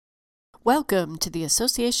Welcome to the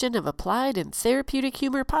Association of Applied and Therapeutic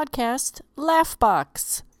Humor podcast,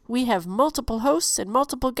 Laughbox. We have multiple hosts and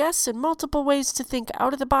multiple guests and multiple ways to think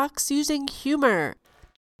out of the box using humor.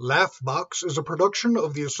 Laughbox is a production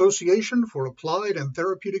of the Association for Applied and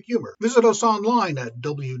Therapeutic Humor. Visit us online at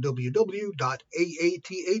www.aath.org.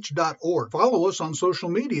 Follow us on social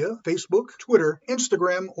media, Facebook, Twitter,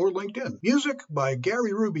 Instagram, or LinkedIn. Music by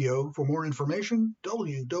Gary Rubio. For more information,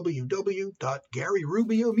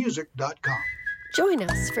 www.garyrubiomusic.com. Join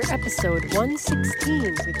us for episode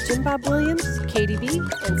 116 with Jim Bob Williams, Katie B,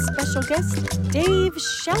 and special guest Dave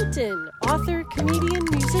Shelton, author, comedian,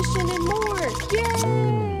 musician, and more.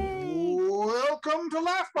 Yay! Welcome to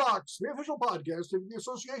Laughbox, the official podcast of the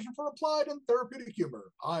Association for Applied and Therapeutic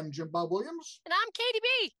Humor. I'm Jim Bob Williams. And I'm Katie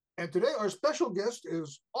B. And today our special guest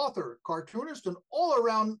is author, cartoonist, and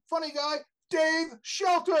all-around funny guy, Dave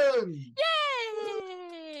Shelton.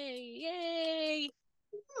 Yay! Yay!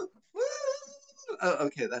 Oh,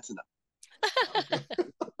 okay, that's enough.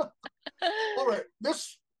 All right,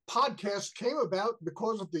 this podcast came about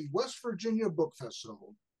because of the West Virginia Book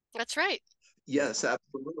Festival. That's right. Yes,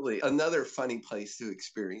 absolutely. Another funny place to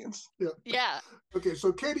experience. Yeah. Okay,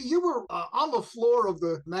 so Katie, you were on the floor of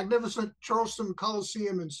the magnificent Charleston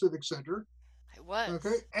Coliseum and Civic Center. I was.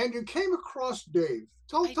 Okay, and you came across Dave.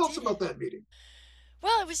 Tell us about that meeting.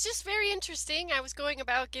 Well, it was just very interesting. I was going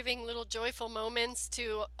about giving little joyful moments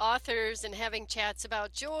to authors and having chats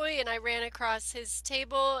about joy, and I ran across his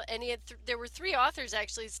table, and there were three authors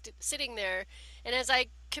actually sitting there. And as I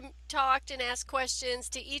talked and asked questions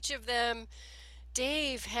to each of them,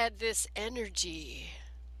 Dave had this energy,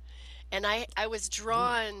 and I was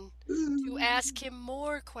drawn to ask him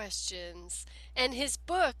more questions. And his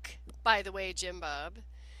book, by the way, Jim Bob,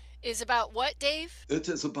 is about what, Dave? It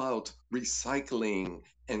is about recycling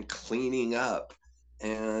and cleaning up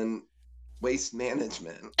and waste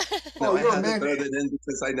management. No, I had to throw that in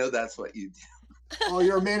because I know that's what you do. Oh,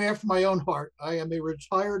 you're a man after my own heart. I am a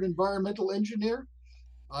retired environmental engineer.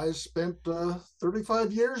 I spent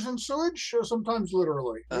 35 years in sewage, sometimes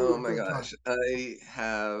literally. Oh my gosh. I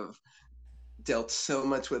have dealt so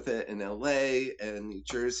much with it in LA and New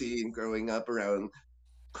Jersey and growing up around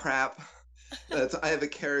crap. I have a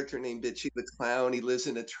character named Bitchy the Clown. He lives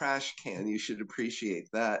in a trash can. You should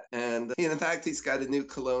appreciate that. And in fact, he's got a new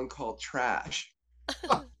cologne called Trash,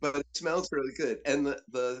 but it smells really good. And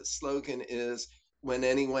the slogan is, when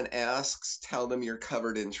anyone asks, tell them you're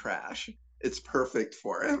covered in trash. It's perfect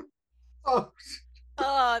for him. Oh,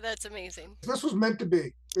 that's amazing. This was meant to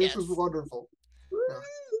be. This was wonderful. Yeah.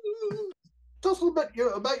 Tell us a little bit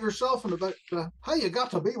about yourself and about how you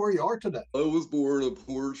got to be where you are today. I was born a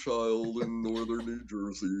poor child in northern New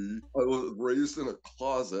Jersey. I was raised in a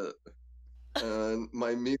closet, and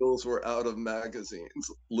my meals were out of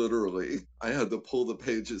magazines, literally. I had to pull the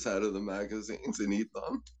pages out of the magazines and eat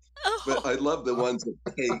them. Oh. But I love the ones with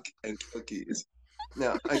cake and cookies.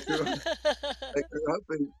 Now, I grew up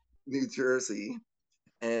in New Jersey,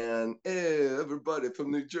 and hey, everybody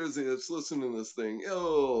from New Jersey that's listening to this thing,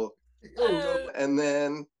 and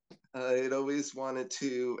then I'd always wanted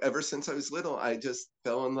to, ever since I was little, I just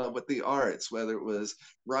fell in love with the arts, whether it was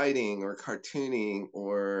writing or cartooning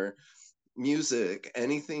or music,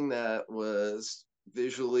 anything that was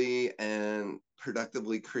visually and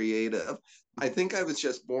productively creative. I think I was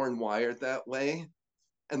just born wired that way.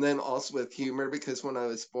 And then also with humor, because when I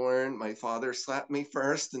was born, my father slapped me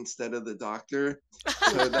first instead of the doctor.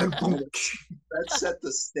 So that set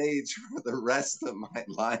the stage for the rest of my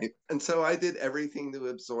life. And so I did everything to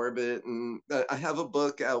absorb it. And I have a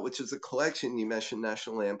book out, which is a collection. You mentioned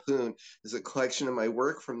National Lampoon. It's a collection of my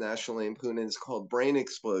work from National Lampoon, and it's called Brain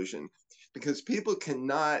Explosion. Because people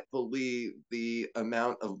cannot believe the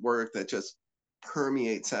amount of work that just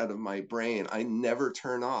permeates out of my brain. I never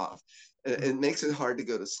turn off. It makes it hard to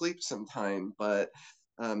go to sleep sometime, but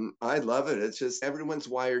I love it. It's just everyone's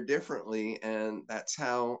wired differently, and that's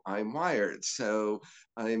how I'm wired. So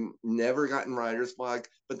I'm never gotten writer's block,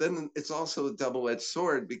 but then it's also a double-edged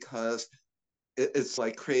sword because it's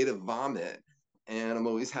like creative vomit, and I'm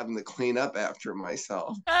always having to clean up after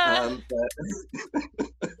myself. The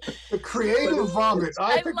creative vomit.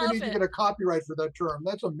 I think we need to get a copyright for that term.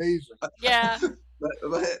 That's amazing. Yeah.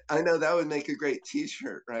 But I know that would make a great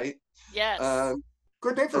T-shirt, right? Yes.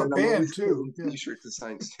 Good name for a band, too. T-shirt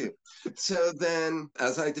designs, too. So then,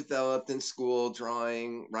 as I developed in school,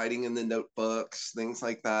 drawing, writing in the notebooks, things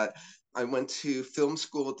like that, I went to film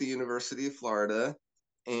school at the University of Florida.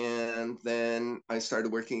 And then I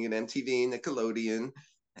started working at MTV, Nickelodeon.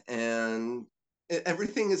 And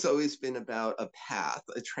everything has always been about a path,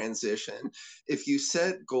 a transition. If you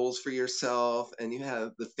set goals for yourself and you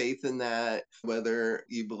have the faith in that, whether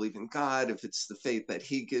you believe in God, if it's the faith that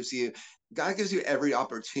He gives you, God gives you every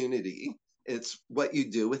opportunity. It's what you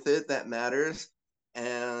do with it that matters.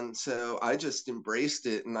 And so I just embraced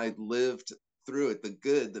it and I lived through it, the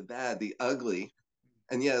good, the bad, the ugly.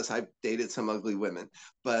 And yes, I've dated some ugly women,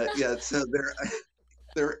 but yeah, so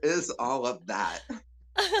there is all of that.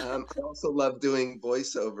 I also love doing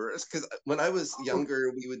voiceovers because when I was Oh,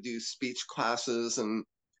 younger, we would do speech classes, and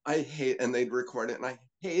and they'd record it, and I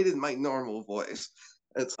hated my normal voice.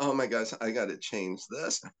 It's, oh my gosh, I got to change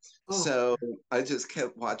this. oh, So I just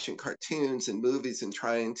kept watching cartoons and movies and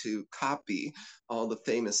trying to copy all the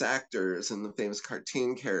famous actors and the famous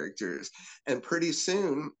cartoon characters. And pretty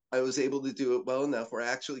soon, I was able to do it well enough where I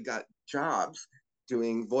actually got jobs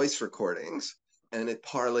doing voice recordings, and it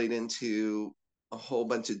parlayed into a whole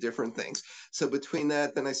bunch of different things. So between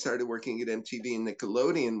that, then I started working at MTV and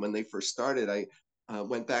Nickelodeon when they first started. I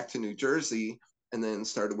went back to New Jersey and then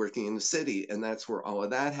started working in the city, and that's where all of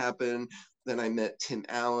that happened. Then I met Tim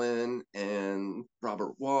Allen and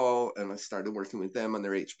Robert Wall, and I started working with them on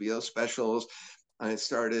their HBO specials. I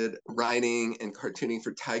started writing and cartooning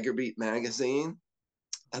for Tiger Beat magazine.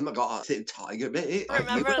 Oh my God, say Tiger Beat.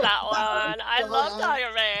 Remember that one? I love I,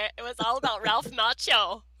 Tiger Beat. It was all about Ralph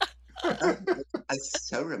Macchio. I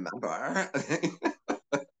so remember.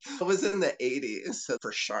 It was in the 80s, so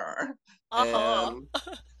for sure. Uh-huh.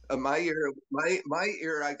 And my year,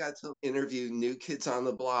 I got to interview New Kids on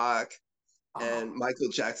the Block and Michael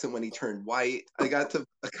Jackson when he turned white. I got to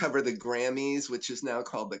cover the Grammys, which is now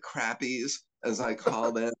called the Crappies, as I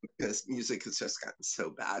call them, because music has just gotten so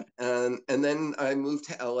bad. And then I moved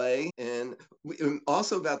to LA, and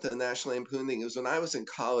also about the National Lampoon thing, it was when I was in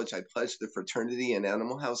college, I pledged the fraternity, and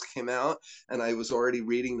Animal House came out, and I was already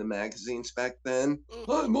reading the magazines back then.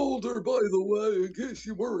 I'm older, by the way, in case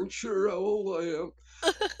you weren't sure how old I am.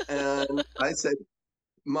 And I said,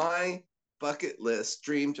 my bucket list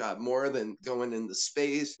dream job, more than going into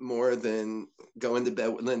space, more than going to bed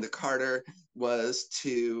with Linda Carter, was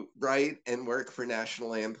to write and work for National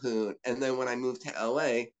Lampoon. And then when I moved to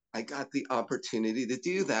LA, I got the opportunity to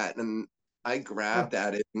do that, and I grabbed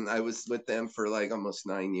at it, and I was with them for like almost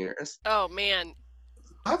 9 years. Oh man.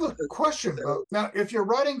 I have a question. Now, if you're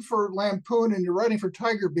writing for Lampoon and you're writing for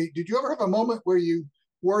Tiger Beat, did you ever have a moment where you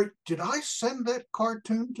worried, did I send that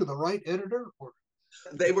cartoon to the right editor? Or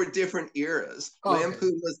They were different eras. oh, okay.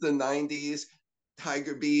 Lampoon was the 90s,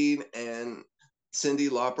 Tiger Bean and Cyndi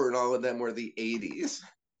Lauper and all of them were the 80s.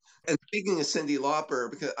 And speaking of Cyndi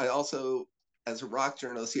Lauper, because I also, as a rock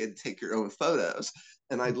journalist, you had to take your own photos,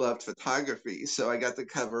 and I loved photography. So I got to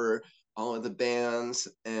cover all of the bands,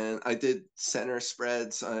 and I did center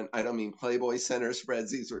spreads. I don't mean Playboy center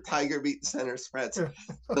spreads; these were Tiger Beat center spreads.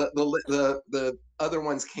 The other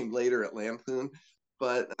ones came later at Lampoon,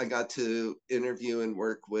 but I got to interview and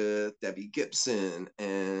work with Debbie Gibson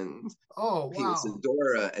and Oh, Pina wow.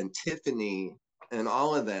 Zadora and Tiffany and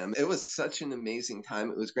all of them. It was such an amazing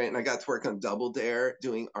time. It was great. And I got to work on Double Dare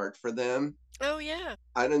doing art for them. Oh yeah.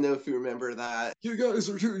 I don't know if you remember that. You guys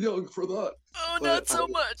are too young for that. Oh, But not so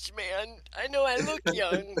much, man. I know I look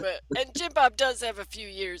young, but and Jim Bob does have a few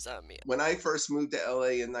years on me. when I first moved to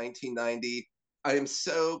LA in 1990, I am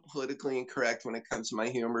so politically incorrect when it comes to my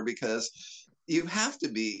humor because you have to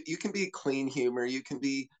be. You can be clean humor, you can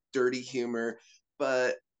be dirty humor,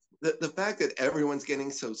 but the fact that everyone's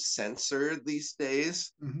getting so censored these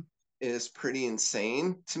days Mhm. is pretty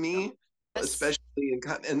insane to me, Yes. especially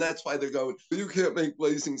and that's why they're going, you can't make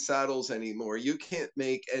Blazing Saddles anymore. You can't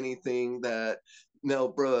make anything that Mel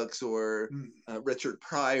Brooks or Mm. Richard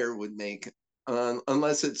Pryor would make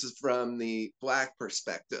unless it's from the Black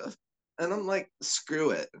perspective. And I'm like,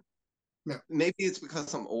 screw it. Yeah. Maybe it's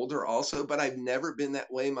because I'm older also, but I've never been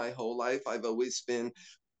that way my whole life. I've always been,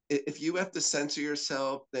 if you have to censor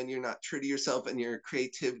yourself, then you're not true to yourself and your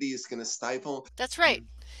creativity is going to stifle. That's right.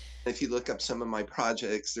 If you look up some of my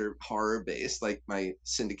projects, they're horror based, like my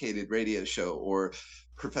syndicated radio show or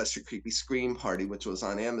Professor Creepy Scream Party, which was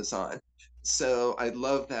on Amazon. So I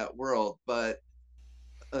love that world, but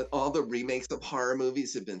all the remakes of horror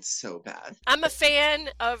movies have been so bad. I'm a fan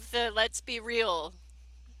of the let's be real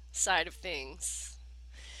side of things.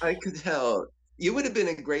 I could tell you would have been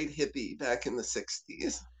a great hippie back in the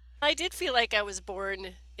 60s. I did feel like I was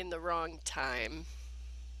born in the wrong time.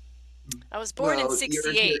 I was born in Well, you're here,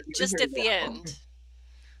 68, you're just here at the now. end.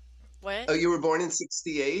 What? Oh, you were born in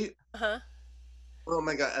 68? Huh? Oh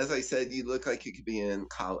my God. As I said, you look like you could be in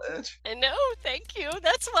college. I know, thank you.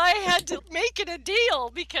 That's why I had to make it a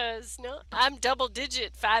deal because no, I'm double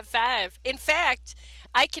digit 5'5". In fact,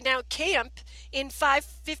 I can now camp in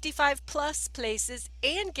 555 plus places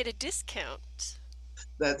and get a discount.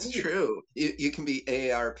 That's true. You can be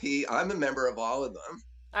AARP. I'm a member of all of them.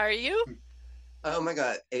 Are you? Oh my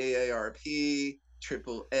God, AARP,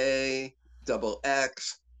 triple A, double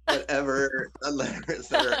X, whatever letters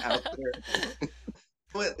that are out there.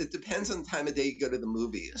 Well, it depends on the time of day you go to the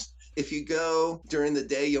movies. If you go during the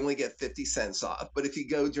day, you only get 50 cents off. But if you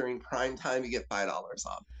go during prime time, you get $5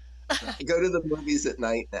 off. Go to the movies at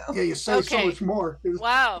night now. Yeah, you save so much more.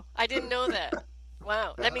 Wow, I didn't know that.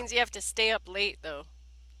 Wow, that means you have to stay up late though.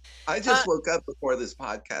 I just woke up before this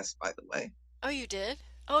podcast, by the way. Oh, you did?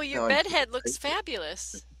 Oh, your No, bedhead looks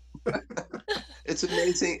fabulous. It's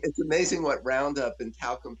amazing. It's amazing what Roundup and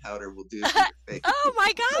talcum powder will do to your face. Oh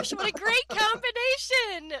my gosh, what a great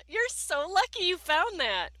combination! You're so lucky you found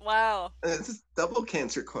that. Wow. It's double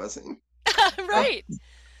cancer causing. Right.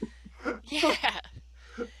 Yeah.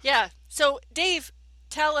 Yeah. So, Dave,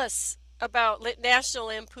 tell us about National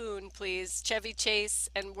Lampoon, please. Chevy Chase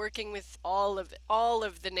and working with all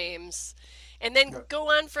of the names. And then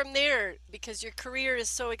go on from there because your career is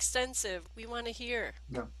so extensive. We want to hear.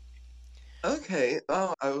 Yeah. Okay.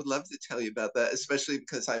 Oh, I would love to tell you about that, especially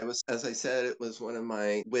because as I said, it was one of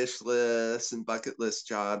my wish lists and bucket list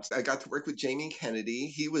jobs. I got to work with Jamie Kennedy.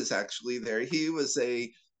 He was actually there. He was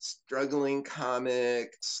a struggling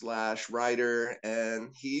comic / writer, and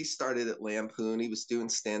he started at Lampoon. He was doing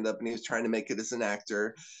stand up and he was trying to make it as an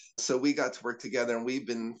actor. So we got to work together and we've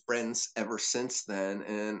been friends ever since then.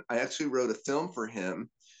 And I actually wrote a film for him.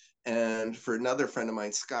 And for another friend of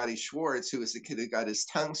mine, Scotty Schwartz, who was the kid who got his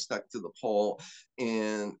tongue stuck to the pole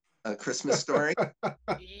in A Christmas Story.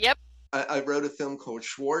 Yep. I wrote a film called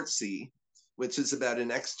Schwartzy, which is about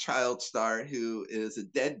an ex-child star who is a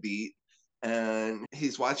deadbeat, and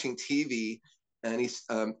he's watching TV, and he's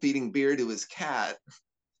feeding beer to his cat.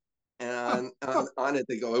 And on it,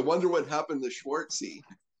 they go, "I wonder what happened to Schwartzy."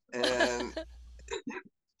 And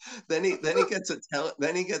then he gets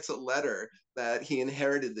a letter that he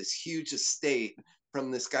inherited this huge estate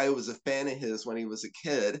from this guy who was a fan of his when he was a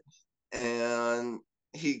kid, and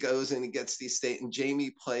he goes and he gets the estate, and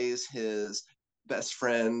Jamie plays his best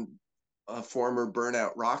friend, a former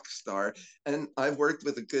burnout rock star. And I've worked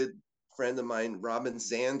with a good friend of mine, Robin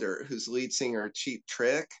Zander, who's lead singer of Cheap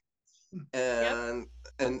Trick, and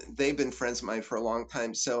they've been friends of mine for a long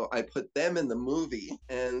time. So I put them in the movie,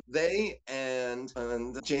 and they and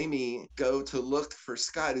Jamie go to look for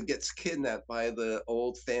Scott, who gets kidnapped by the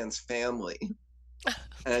old fan's family.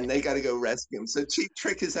 And they got to go rescue him. So Cheap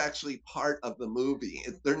Trick is actually part of the movie.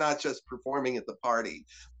 They're not just performing at the party.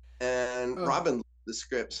 And Robin loved the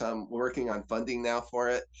script, so I'm working on funding now for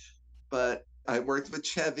it. But I worked with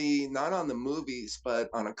Chevy, not on the movies, but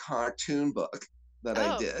on a cartoon book that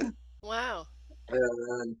I did. Wow.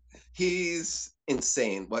 And he's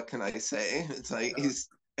insane. What can I say? It's like he's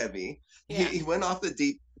heavy. Yeah. He went off the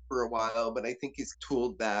deep for a while, but I think he's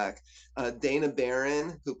tooled back. Dana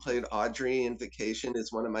Barron, who played Audrey in Vacation,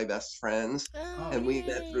 is one of my best friends. And we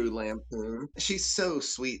met through Lampoon. She's so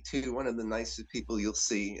sweet too, one of the nicest people you'll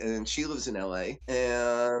see. And she lives in LA.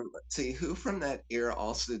 And let's see, who from that era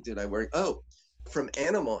also did I work? Oh, from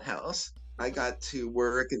Animal House, I got to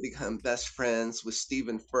work and become best friends with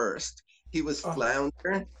Stephen First. He was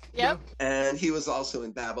Flounder. Yep. And he was also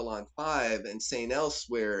in Babylon 5 and St.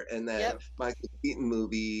 Elsewhere and that Michael Keaton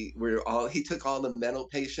movie where he took all the mental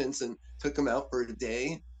patients and took them out for a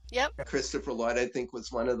day. Yep. Christopher Lloyd, I think,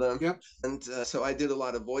 was one of them. Yep. And so I did a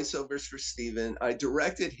lot of voiceovers for Stephen. I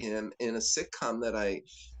directed him in a sitcom that I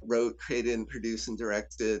wrote, created, and produced and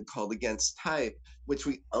directed called Against Type, which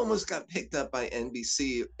we almost got picked up by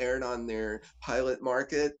NBC, aired on their pilot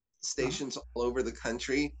market stations all over the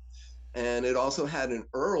country. And it also had an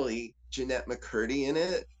early Jeanette McCurdy in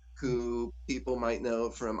it, who people might know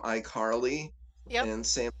from iCarly and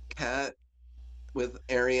Sam Cat, with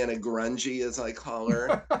Ariana Grungy, as I call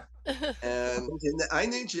her. And I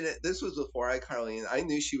knew Jeanette, this was before iCarly, and I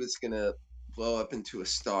knew she was going to blow up into a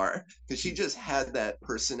star because she just had that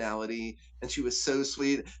personality and she was so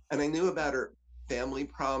sweet. And I knew about her family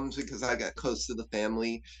problems because I got close to the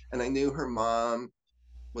family, and I knew her mom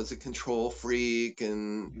was a control freak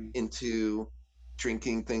and into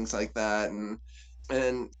drinking, things like that.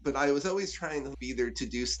 But I was always trying to be there to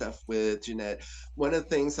do stuff with Jeanette. One of the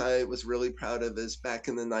things I was really proud of is back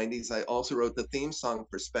in the 90s, I also wrote the theme song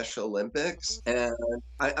for Special Olympics. And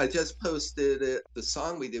I just posted it, the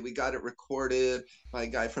song we did. We got it recorded by a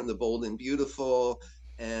guy from The Bold and Beautiful,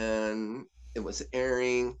 and it was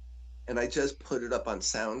airing. and I just put it up on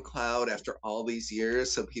SoundCloud after all these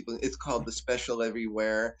years. So it's called The Special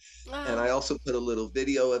Everywhere. And I also put a little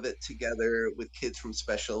video of it together with kids from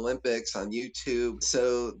Special Olympics on YouTube.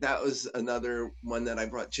 So that was another one that I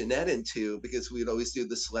brought Jeanette into, because we'd always do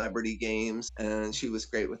the celebrity games, and she was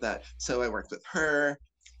great with that. So I worked with her.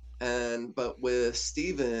 But with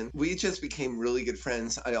Steven, we just became really good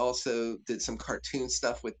friends. I also did some cartoon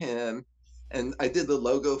stuff with him, and I did the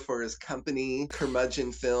logo for his company,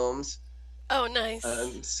 Curmudgeon Films. Oh, nice.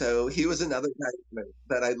 So he was another guy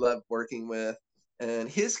that I loved working with. And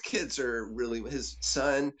his kids are really, his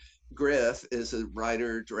son, Griff, is a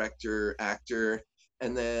writer, director, actor.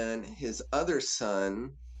 And then his other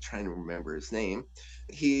son, trying to remember his name,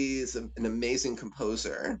 he's an amazing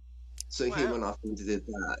composer. So he went off and did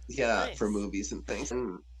that, for movies and things.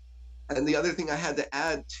 And the other thing I had to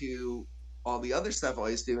add to all the other stuff I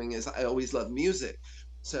was doing is I always loved music.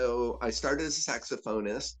 So I started as a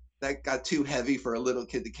saxophonist. That got too heavy for a little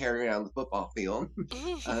kid to carry around the football field.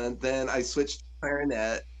 And then I switched to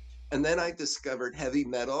clarinet. And then I discovered heavy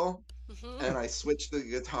metal. And I switched to the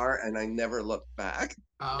guitar, and I never looked back.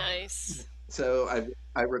 Nice. So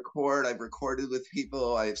I've recorded with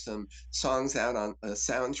people. I have some songs out on a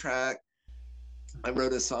soundtrack. I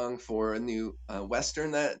wrote a song for a new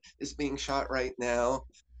Western that is being shot right now.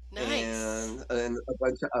 Nice. And a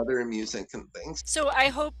bunch of other music and things. So I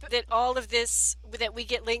hope that all of this, that we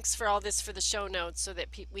get links for all this for the show notes, so that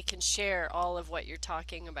we can share all of what you're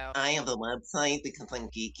talking about. I have a website because I'm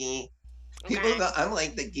geeky. Okay. People go, I'm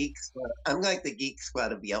like the geek squad. I'm like the geek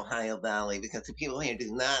squad of the Ohio Valley, because the people here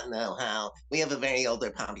do not know how. We have a very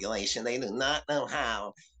older population. They do not know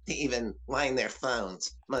how to even line their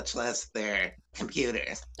phones, much less their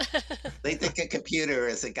computers. They think a computer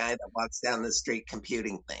is a guy that walks down the street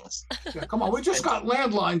computing things. Yeah, come on, we just got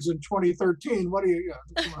landlines in 2013. What do you?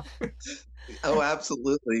 Come on. Oh,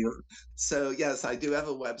 absolutely. So yes, I do have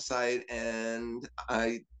a website, and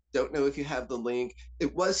I don't know if you have the link.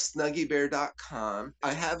 It was snuggybear.com.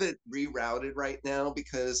 I have it rerouted right now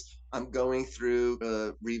because I'm going through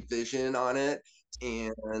a revision on it,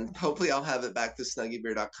 and hopefully I'll have it back to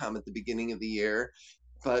snuggybear.com at the beginning of the year.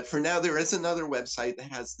 But for now, there is another website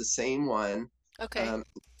that has the same one. Okay.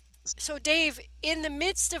 So Dave, in the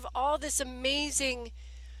midst of all this amazing,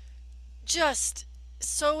 just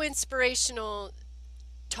so inspirational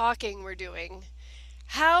talking we're doing,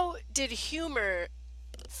 how did humor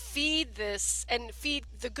feed this and feed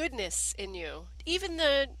the goodness in you? Even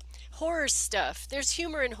the horror stuff. There's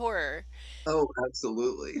humor in horror. Oh,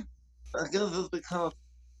 absolutely. I guess it's because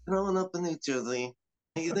growing up in New Jersey,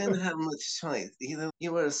 you didn't have much choice. Either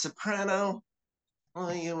you were a soprano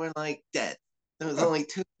or you were like dead. There was only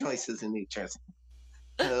two choices in New Jersey.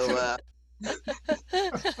 So,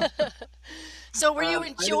 So were you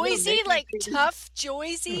in Jersey, like tough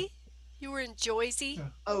Jersey? You were in Jersey?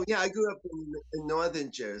 Oh, yeah, I grew up in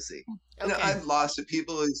northern Jersey. Okay. And I've lost it.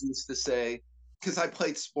 People always used to say, because I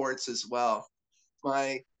played sports as well,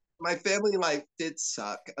 my family life did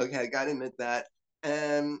suck. Okay, I got to admit that.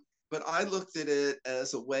 But I looked at it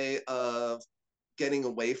as a way of getting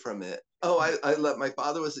away from it. Oh, I love, my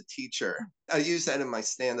father was a teacher. I use that in my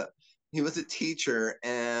stand-up. He was a teacher,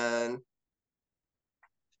 and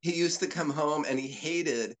he used to come home, and he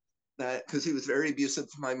hated that, because he was very abusive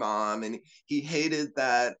to my mom, and he hated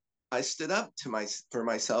that I stood up for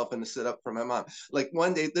myself and stood up for my mom. Like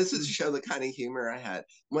one day, this is to show the kind of humor I had.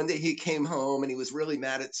 One day he came home and he was really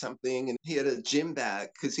mad at something, and he had a gym bag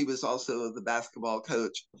because he was also the basketball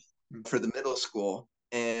coach for the middle school.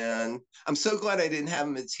 And I'm so glad I didn't have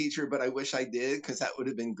him as a teacher, but I wish I did, because that would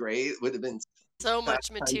have been great. It would have been so much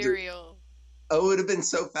material. Oh, it would have been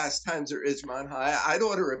so Fast Times at Ridgemont High. I'd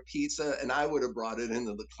order a pizza and I would have brought it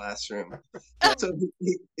into the classroom.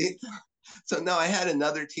 So no, I had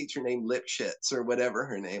another teacher named Lipschitz, or whatever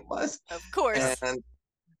her name was. Of course. And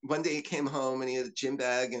one day he came home and he had a gym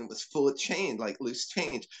bag and it was full of change, like loose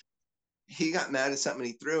change. He got mad at something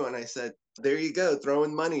he threw, and I said, "There you go,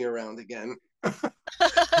 throwing money around again."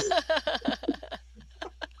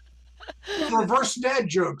 Reverse dad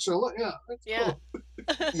joke. So yeah. Yeah.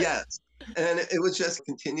 Cool. Yes. And it was just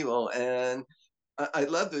continual. And I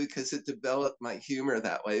loved it because it developed my humor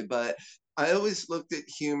that way. But I always looked at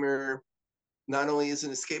humor not only as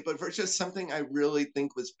an escape, but for just something I really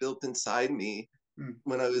think was built inside me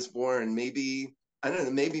when I was born. Maybe, I don't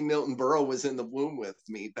know, maybe Milton Berle was in the womb with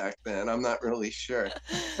me back then. I'm not really sure.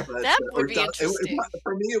 But, that would be interesting.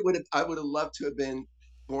 For me, I would have loved to have been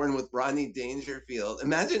born with Rodney Dangerfield.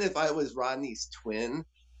 Imagine if I was Rodney's twin,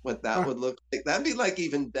 what that would look like. That'd be like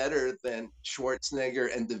even better than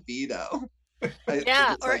Schwarzenegger and DeVito.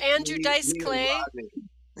 Yeah, or like Andrew Dice Clay.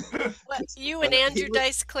 What, you and He Andrew was,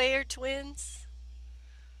 Dice Clay are twins?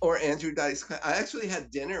 or Andrew Dice Clay. I actually had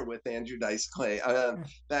dinner with Andrew Dice Clay.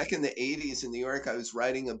 Back in the 80s in New York, I was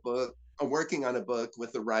writing a book, working on a book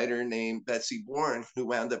with a writer named Betsy Bourne, who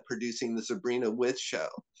wound up producing the Sabrina Witch show,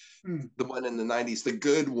 the one in the 90s, the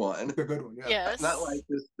good one. The good one, yeah. Yes. Not like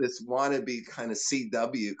this wannabe kind of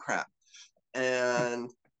CW crap. And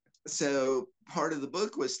so part of the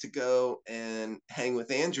book was to go and hang with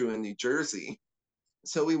Andrew in New Jersey.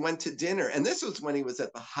 So we went to dinner, and this was when he was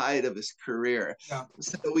at the height of his career. Yeah.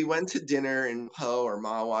 So we went to dinner in Po or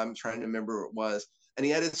Mawa, I'm trying to remember what it was, and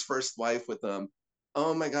he had his first wife with him.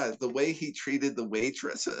 Oh my God, the way he treated the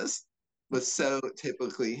waitresses was so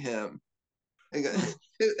typically him.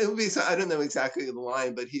 It would be so, I don't know exactly the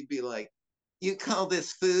line, but he'd be like, "You call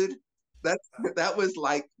this food?" That was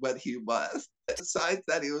like what he was. Besides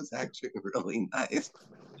that, he was actually really nice.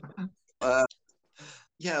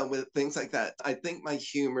 Yeah, with things like that, I think my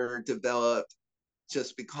humor developed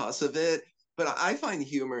just because of it. But I find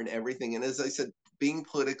humor in everything. And as I said, being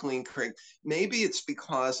politically incorrect, maybe it's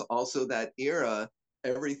because also that era,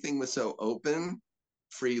 everything was so open,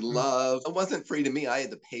 free love. It wasn't free to me. I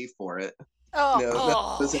had to pay for it. Oh, No,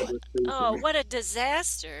 that was ever free for oh, me. what a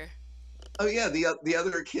disaster. Oh yeah, the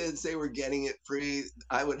other kids, they were getting it free.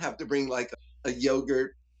 I would have to bring like a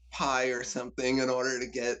yogurt pie or something in order to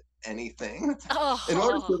get anything. In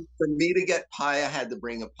order Oh. for me to get pie, I had to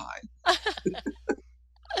bring a pie.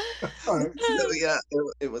 All right. So yeah,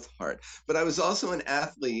 it was hard. But I was also an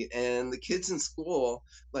athlete, and the kids in school,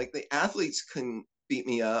 like the athletes couldn't beat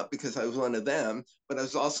me up because I was one of them, but I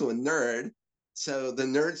was also a nerd. So the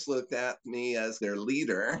nerds looked at me as their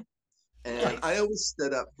leader. And I Nice. always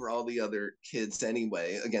stood up for all the other kids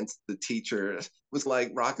anyway against the teachers. It was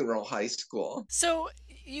like rock and roll high school. So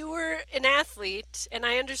you were an athlete, and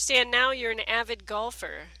I understand now you're an avid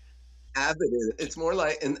golfer. Avid, it's more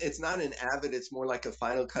like, and it's not an avid, it's more like a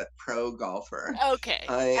Final Cut Pro golfer. Okay,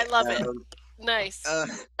 I I love it. am, Nice. no,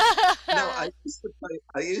 I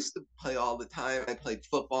used to play all the time. I played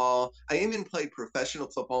football. I even played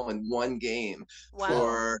professional football in one game Wow.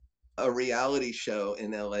 for a reality show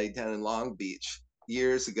in LA down in Long Beach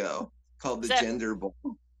years ago called Was the that Gender Bowl.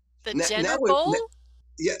 the Now, Gender Bowl?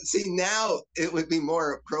 yeah, see, now it would be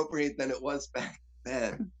more appropriate than it was back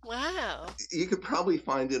then. Wow. You could probably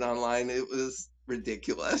find it online. It was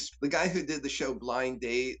ridiculous. The guy who did the show Blind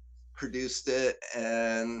Date produced it,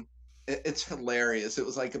 and it's hilarious. It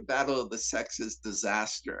was like a battle of the sexes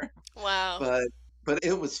disaster, Wow. but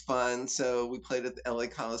it was fun. So we played at the LA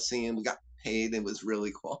Coliseum. We got paid. It was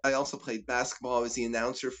really cool. I also played basketball. I was the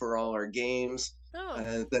announcer for all our games.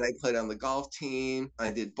 Oh. Then I played on the golf team. I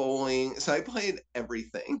did bowling. So I played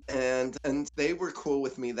everything. And they were cool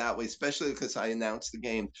with me that way, especially because I announced the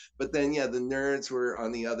game. But then yeah, the nerds were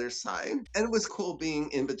on the other side. And it was cool being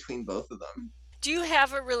in between both of them. Do you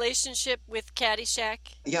have a relationship with Caddyshack?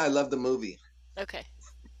 Yeah, I love the movie. Okay.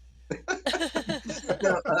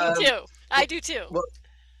 No, Me too. I do too. well,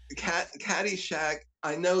 Caddyshack,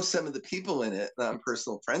 I know some of the people in it that I'm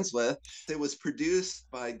personal friends with. It was produced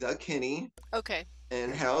by Doug Kinney Okay.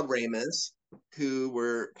 and Harold Ramis, who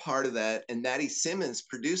were part of that. And Matty Simmons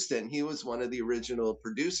produced it. And he was one of the original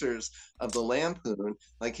producers of the Lampoon.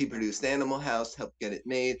 Like he produced Animal House, helped get it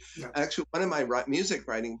made. Yeah. Actually, one of my music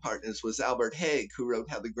writing partners was Albert Haig, who wrote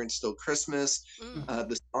How the Grinch Stole Christmas,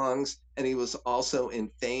 the songs. And he was also in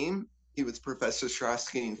Fame. He was Professor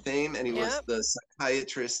Strosky in Fame, and he was Yep. the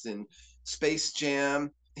psychiatrist in Space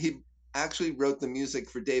Jam. He actually wrote the music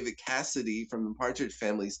for David Cassidy from the Partridge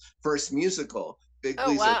Family's first musical, Big Oh,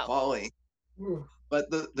 Leaves Are wow. Falling. Ooh.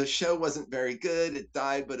 But the show wasn't very good. It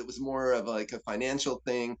died, but it was more of like a financial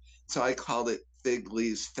thing. So I called it Big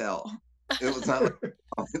Leaves Fell. It was not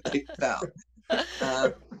like they fell.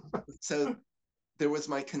 So there was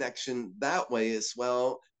my connection that way as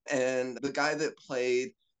well. And the guy that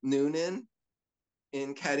played Noonan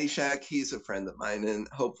in Caddyshack, he's a friend of mine, and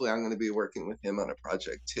hopefully I'm going to be working with him on a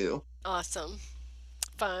project too. Awesome.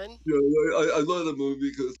 Fun. Yeah, I love the movie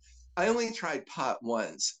because I only tried pot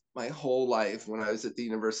once my whole life when I was at the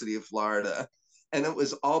University of Florida. And it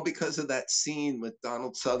was all because of that scene with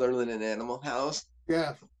Donald Sutherland in Animal House.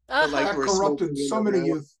 Yeah. Like That we're corrupted smoking in so the many room,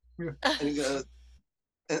 youth. Yeah. and he goes,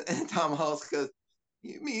 and Tom Hulse goes,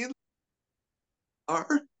 "You mean our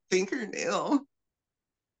fingernail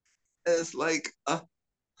is like a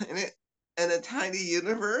planet and a tiny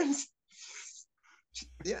universe?"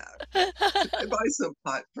 Yeah, I buy some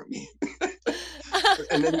pot from you.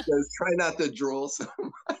 And then he goes, "Try not to drool so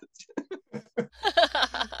much."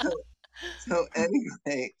 So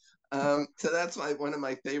anyway, so that's why one of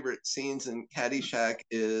my favorite scenes in Caddyshack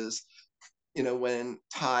is when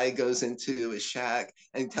Ty goes into his shack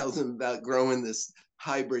and tells him about growing this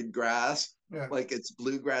hybrid grass, like it's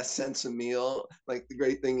bluegrass sensimille. Like the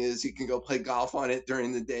great thing is you can go play golf on it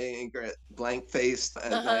during the day and get blank faced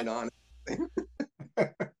at night on it.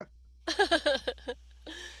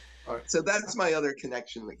 So that's my other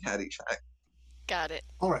connection to Caddyshack. Got it.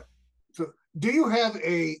 All right. So do you have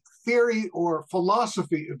a theory or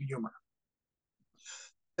philosophy of humor?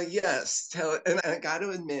 Yes. And I got to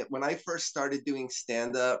admit, when I first started doing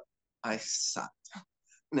stand-up, I sucked.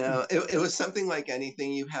 Now, it was something like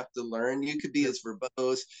anything you have to learn. You could be as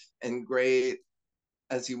verbose and great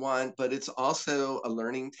as you want, but it's also a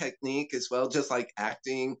learning technique as well, just like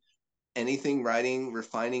acting, anything, writing,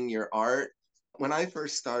 refining your art. When I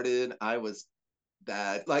first started, I was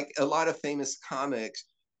bad. Like a lot of famous comics,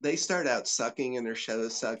 they start out sucking and their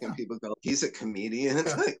shows suck, and people go, he's a comedian,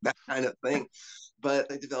 like that kind of thing.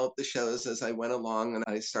 But I developed the shows as I went along and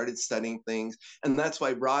I started studying things. And that's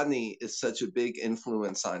why Rodney is such a big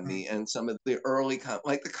influence on me. And some of the early,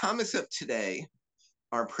 like the comics of today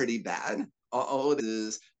are pretty bad. All it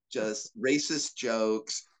is just racist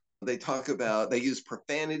jokes. They use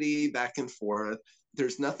profanity back and forth.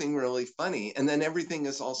 There's nothing really funny. And then everything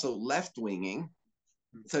is also left winging.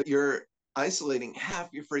 So you're isolating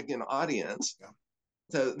half your freaking audience.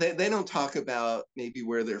 So they don't talk about maybe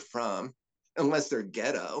where they're from unless they're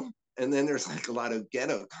ghetto. And then there's like a lot of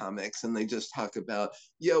ghetto comics and they just talk about,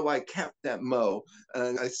 yo, I kept that mo.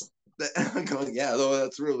 And I'm going, yeah, though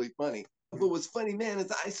that's really funny. What was funny, man,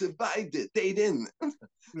 is I survived it. They didn't.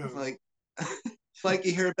 Like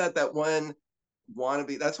you hear about that one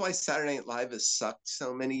wannabe. That's why Saturday Night Live has sucked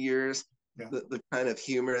so many years. The kind of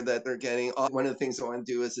humor that they're getting. One of the things I want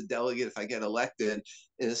to do as a delegate, if I get elected,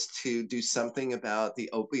 is to do something about the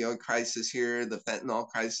opioid crisis here, the fentanyl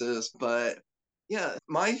crisis. But yeah,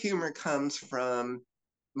 my humor comes from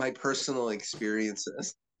my personal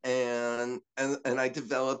experiences. And I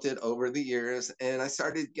developed it over the years, and I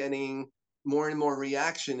started getting more and more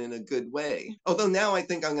reaction in a good way. Although now I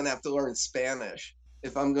think I'm going to have to learn Spanish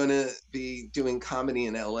if I'm going to be doing comedy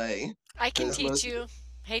in LA. I can teach you.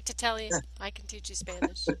 Hate to tell you, I can teach you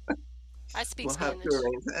Spanish. I speak Spanish. Have to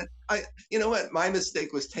arrange that. You know what? My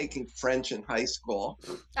mistake was taking French in high school.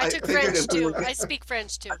 I took French too. I speak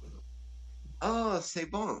French too. Oh, c'est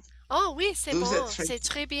bon. Oh oui, c'est bon. C'est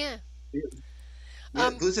très bien.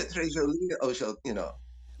 Vous êtes très jolie,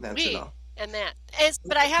 maintenant. Oui, and that.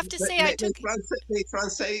 But I have to say, I took.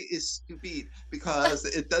 Francais is stupid because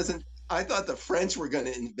it doesn't. I thought the French were going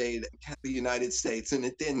to invade the United States, and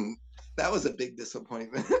it didn't. That was a big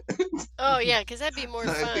disappointment. Oh yeah, because that'd be more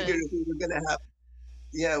fun. I figured if we were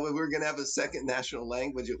going to have a second national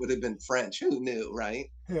language, it would have been French. Who knew,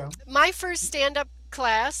 right? Yeah. My first stand-up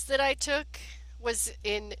class that I took was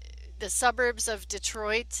in the suburbs of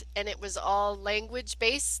Detroit, and it was all language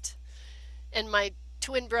based. And my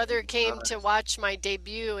twin brother came to watch my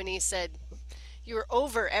debut, and he said, "You're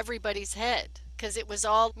over everybody's head," because it was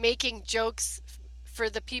all making jokes for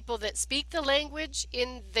the people that speak the language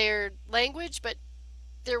in their language, but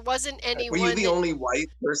there wasn't anyone. Were you the only white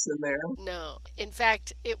person there? No. In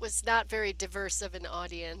fact, it was not very diverse of an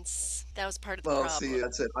audience. That was part of the problem. Well, see,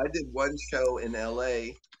 that's it. I did one show in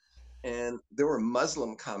LA, and there were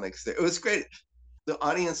Muslim comics there. It was great. The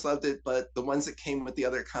audience loved it, but the ones that came with the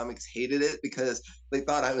other comics hated it because they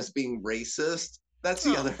thought I was being racist. That's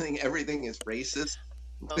the other thing. Everything is racist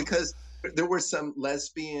because there were some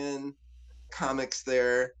lesbian comics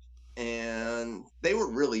there, and they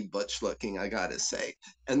were really butch looking, I gotta say.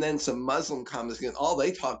 And then some Muslim comics, and all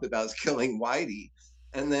they talked about is killing Whitey.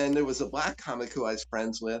 And then there was a black comic who I was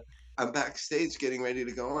friends with. I'm backstage getting ready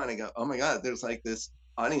to go on. I go, oh my God, there's like this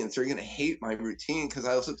audience. They're gonna hate my routine because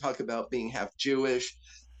I also talk about being half Jewish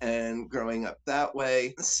and growing up that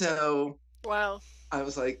way. So wow, I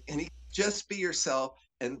was like, and just be yourself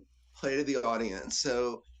and play to the audience.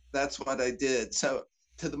 So that's what I did. So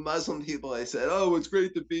to the Muslim people, I said, oh, it's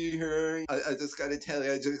great to be here. I just got to tell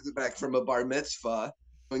you, I just got back from a bar mitzvah.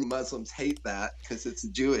 When Muslims hate that because it's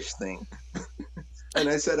a Jewish thing. And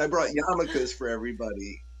I said, I brought yarmulkes for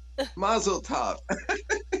everybody. Mazel tov.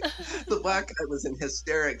 The black guy was in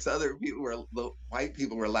hysterics. The white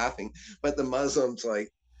people were laughing. But the Muslims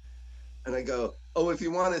and I go, oh, if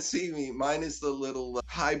you want to see me, mine is the little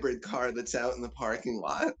hybrid car that's out in the parking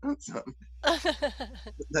lot.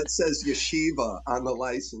 That says yeshiva on the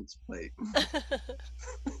license plate.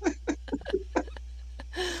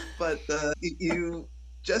 But you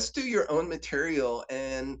just do your own material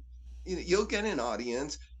and you'll get an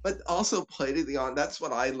audience, but also play to the audience. That's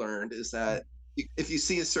what I learned is that if you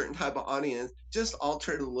see a certain type of audience, just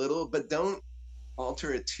alter it a little, but don't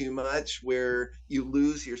alter it too much where you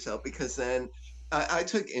lose yourself, because then I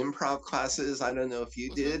took improv classes. I don't know if you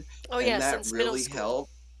Hmm. did, Oh yeah, and that since middle really school.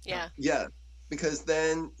 helped. Yeah. Yeah, because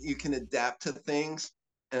then you can adapt to things.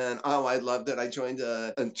 And oh, I loved it. I joined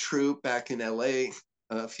a troupe back in LA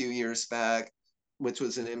a few years back, which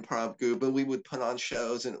was an improv group, and we would put on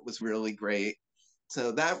shows, and it was really great.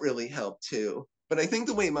 So that really helped too. But I think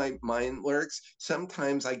the way my mind works,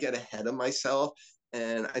 sometimes I get ahead of myself,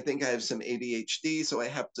 and I think I have some ADHD, so I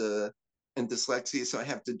have to, and dyslexia, so I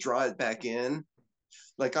have to draw it back in.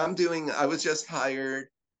 Like I was just hired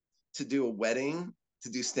to do a wedding, to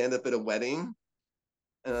do stand up at a wedding.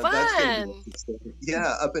 That's going to be Fun. interesting.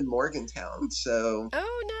 Yeah, up in Morgantown.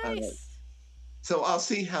 Oh, Uh, nice. so I'll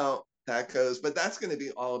see how that goes. But that's going to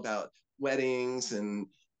be all about weddings and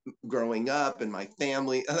growing up and my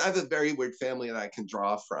family. I have a very weird family that I can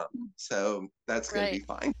draw from. So that's going to be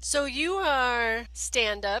Right. fine. So you are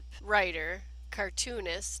stand-up writer,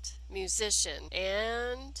 cartoonist, musician,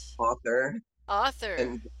 and Author author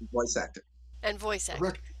and voice actor. and voice actor.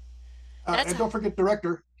 Direct, That's and a don't forget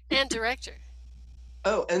director. and director.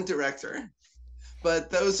 Oh, and director. But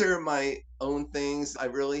those are my own things. I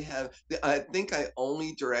really have, I think I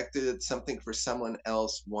only directed something for someone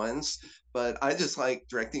else once, but I just like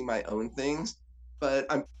directing my own things. But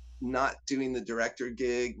I'm not doing the director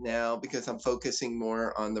gig now because I'm focusing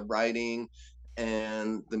more on the writing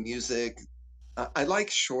and the music. I like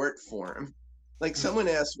short form. Like someone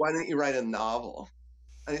asked, why don't you write a novel?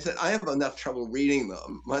 And I said, I have enough trouble reading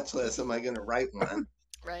them, much less am I going to write one.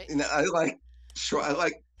 Right. I like short, I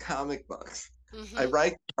like comic books. I Mm-hmm.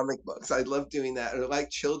 write comic books. I love doing that. I like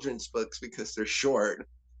children's books because they're short.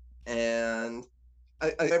 And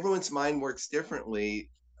everyone's mind works differently.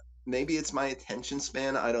 Maybe it's my attention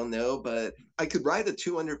span. I don't know. But I could write a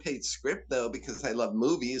 200-page script, though, because I love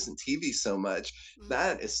movies and TV so much. Mm-hmm.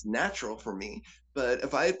 That is natural for me. But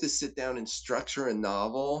if I have to sit down and structure a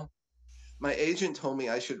novel, my agent told me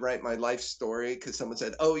I should write my life story because someone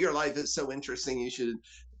said, "Oh, your life is so interesting. You should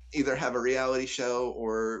either have a reality show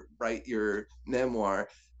or write your memoir."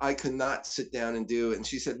 I could not sit down and do it. And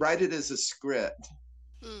she said, write it as a script.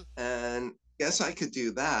 Mm. And yes, I could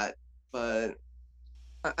do that, but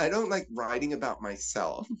I don't like writing about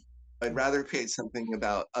myself. I'd rather create something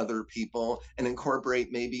about other people and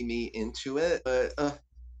incorporate maybe me into it. But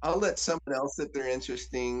I'll let someone else, if they're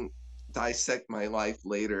interesting, dissect my life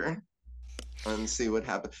later and see what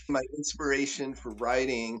happens. My inspiration for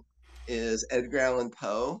writing is Edgar Allan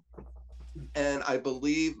Poe, and I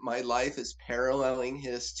believe my life is paralleling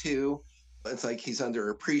his too. It's like he's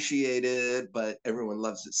underappreciated, but everyone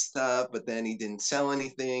loves his stuff. But then he didn't sell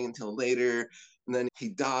anything until later, and then he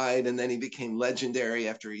died, and then he became legendary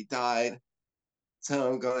after he died. So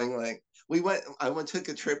I'm going like I went took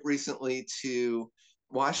a trip recently to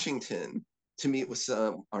Washington to meet with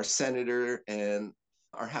our senator and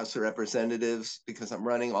our House of Representatives because I'm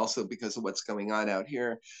running, also because of what's going on out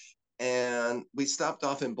here. And we stopped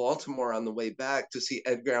off in Baltimore on the way back to see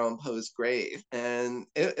Edgar Allan Poe's grave. And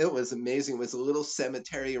it was amazing. It was a little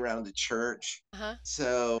cemetery around a church. Uh-huh.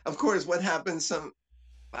 So, of course, what happens? Some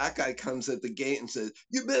black guy comes at the gate and says,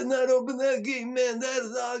 "You better not open that gate, man. That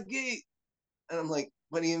is our gate." And I'm like,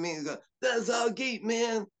 "What do you mean?" He goes, "That's our gate,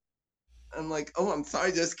 man." I'm like, "Oh, I'm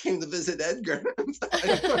sorry. I just came to visit Edgar."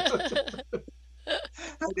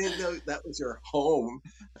 I didn't know that was your home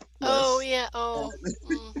Oh list. yeah. Oh.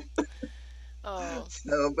 Mm. Oh.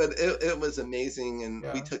 So, but it was amazing, and we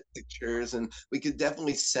Yeah. took pictures, and we could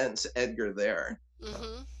definitely sense Edgar there.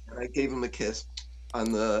 Mm-hmm. And I gave him a kiss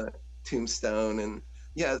on the tombstone, and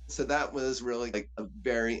yeah, so that was really like a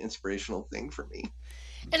very inspirational thing for me.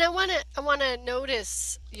 And I wanna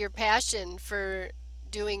notice your passion for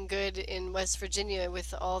doing good in West Virginia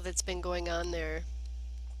with all that's been going on there.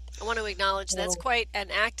 I want to acknowledge that's Well, quite an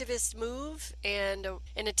activist move and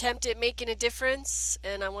an attempt at making a difference,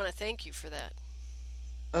 and I want to thank you for that.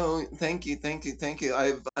 Oh, thank you, thank you, thank you.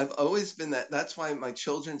 I've always been that. That's why my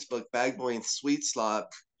children's book, Bag Boy and Sweet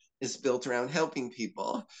Slop, is built around helping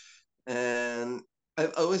people. And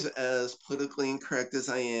I've always, as politically incorrect as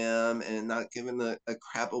I am, and not giving a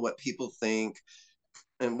crap of what people think,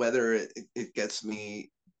 and whether it gets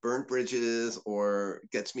me burnt bridges or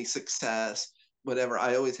gets me success, whatever,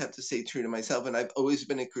 I always have to stay true to myself. And I've always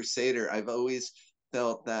been a crusader. I've always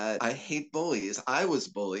felt that I hate bullies. I was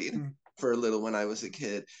bullied mm, for a little when I was a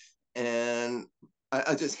kid. And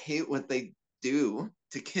I just hate what they do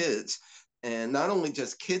to kids. And not only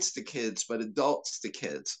just kids to kids, but adults to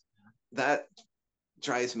kids. That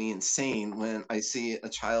drives me insane when I see a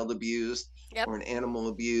child abused Yep. or an animal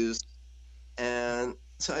abused. And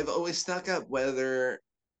so I've always stuck up, whether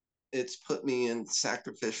it's put me in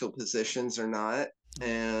sacrificial positions or not.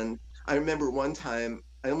 And I remember one time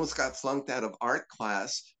I almost got flunked out of art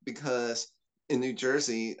class because in New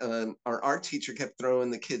Jersey, our art teacher kept throwing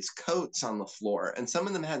the kids' coats on the floor, and some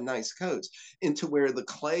of them had nice coats, into where the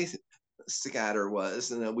clay scatter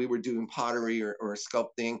was. And we were doing pottery or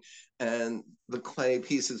sculpting, and the clay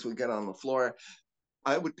pieces would get on the floor.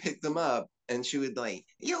 I would pick them up, and she would like,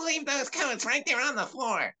 "You leave those coats right there on the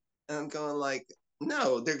floor." And I'm going like,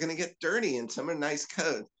 "No, they're going to get dirty, and some are nice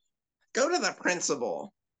coats. Go to the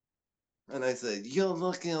principal." And I said, "You're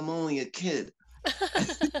lucky I'm only a kid."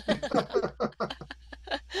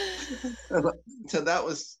 So that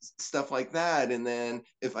was stuff like that. And then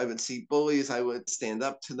if I would see bullies, I would stand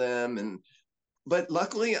up to them. But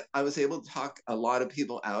luckily I was able to talk a lot of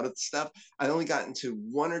people out of stuff. I only got into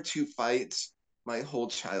 1 or 2 fights my whole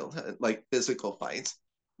childhood, like physical fights.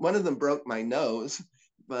 One of them broke my nose,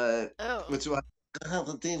 but Oh. which was I have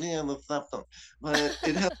a TV on the something, but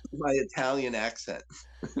it helped my Italian accent.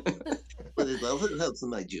 But it doesn't help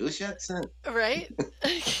my Jewish accent. Right?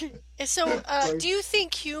 So, do you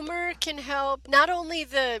think humor can help not only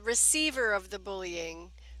the receiver of the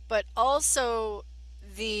bullying, but also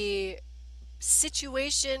the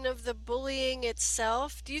situation of the bullying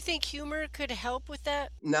itself? Do you think humor could help with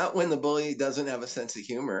that? Not when the bully doesn't have a sense of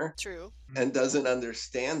humor True. and doesn't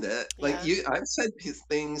understand it. Like Yeah. I've said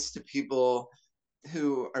things to people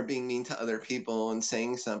who are being mean to other people and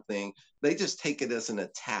saying something, they just take it as an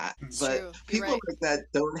attack. It's But true. You're people right. like that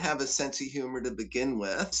don't have a sense of humor to begin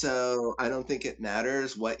with. So I don't think it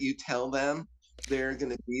matters what you tell them. They're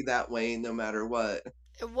going to be that way no matter what.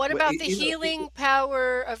 What about the You know, healing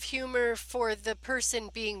power of humor for the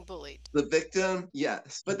person being bullied? the victim,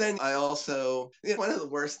 yes. But then I also, one of the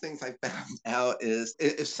worst things I found out is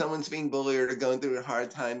if someone's being bullied or going through a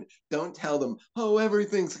hard time, don't tell them, "Oh,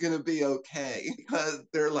 everything's going to be okay." Because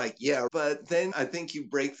they're like, yeah. But then I think you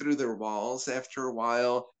break through their walls after a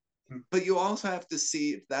while. But you also have to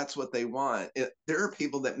see if that's what they want. There are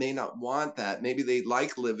people that may not want that. Maybe they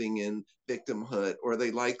like living in victimhood, or they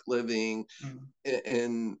like living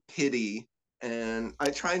in pity. And I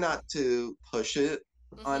try not to push it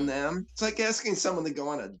on them. It's like asking someone to go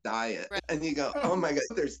on a diet. Right. And you go, "Oh my God,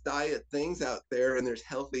 there's diet things out there, and there's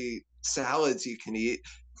healthy salads you can eat."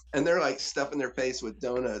 And they're like stuffing their face with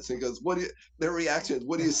donuts. And he goes, their reaction is,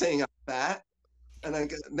 "What are you saying? I'm fat?" And I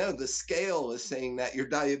go, "No, the scale is saying that. Your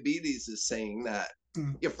diabetes is saying that.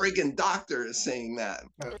 Your freaking doctor is saying that."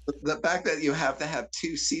 The fact that you have to have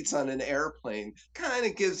 2 seats on an airplane kind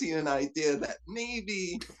of gives you an idea that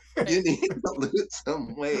maybe you need to lose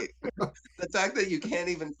some weight. The fact that you can't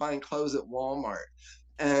even find clothes at Walmart,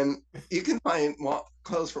 and you can find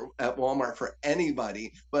clothes at Walmart for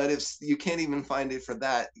anybody, but if you can't even find it for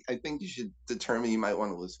that, I think you should determine you might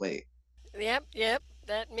want to lose weight. Yep.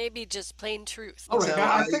 That may be just plain truth. All right, So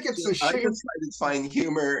now I think it's a I shame. just try to find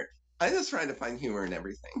humor. I just try to find humor in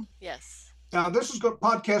everything. Yes. Now this is good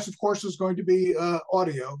podcast, of course, is going to be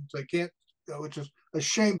audio, so I can't, which is a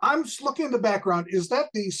shame. I'm just looking in the background. Is that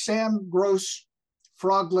the Sam Gross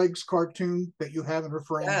Frog Legs cartoon that you have in her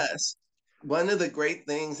frame? Yes. One of the great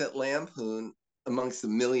things at Lampoon, amongst a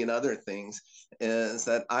million other things, is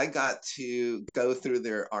that I got to go through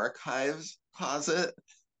their archives closet.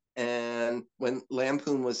 And when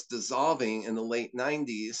Lampoon was dissolving in the late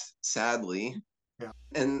 90s, sadly,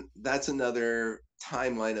 and that's another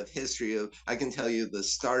timeline of history of, I can tell you the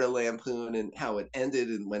start of Lampoon and how it ended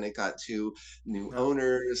and when it got to new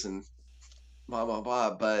owners and blah, blah,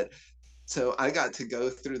 blah. But so I got to go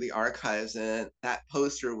through the archives, and that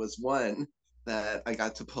poster was one that I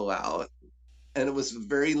got to pull out. And it was a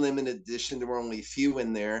very limited edition. There were only a few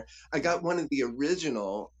in there. I got one of the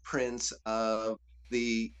original prints of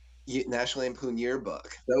the National Lampoon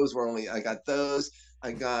Yearbook. I got those.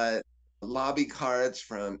 I got lobby cards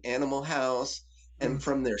from Animal House and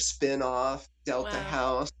from their spin-off, Delta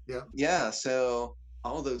House. Yeah, so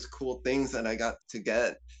all those cool things that I got to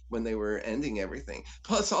get when they were ending everything,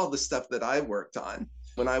 plus all the stuff that I worked on.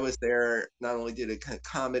 When I was there, not only did a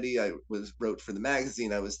comedy, I wrote for the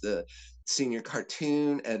magazine. I was the senior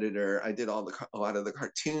cartoon editor. I did a lot of the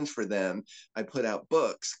cartoons for them. I put out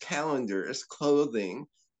books, calendars, clothing,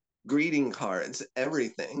 greeting cards,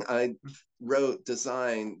 everything. I wrote,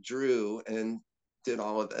 designed, drew, and did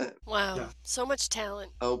all of it. Wow, so much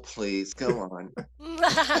talent. Oh, please, go on.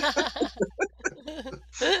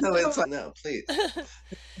 No, please.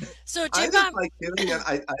 So I Jim just Bob, like doing it.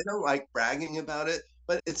 I don't like bragging about it,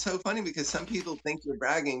 but it's so funny because some people think you're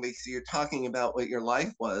bragging because you're talking about what your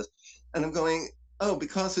life was. And I'm going, oh,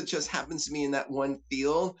 because it just happens to me in that one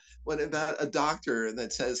field. What about a doctor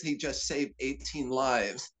that says he just saved 18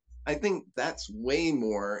 lives? I think that's way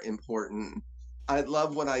more important. I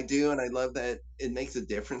love what I do, and I love that it makes a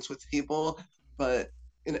difference with people. But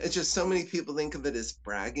it's just so many people think of it as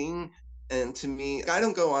bragging. And to me, I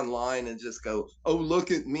don't go online and just go, "Oh,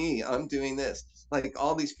 look at me, I'm doing this." Like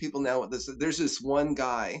all these people now with this, there's this one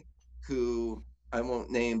guy who I won't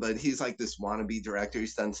name, but he's like this wannabe director.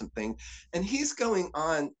 He's done something, and he's going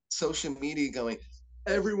on social media going,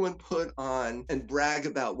 "Everyone put on and brag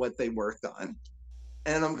about what they worked on."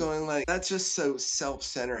 And I'm going like, that's just so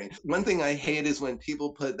self-centering. One thing I hate is when people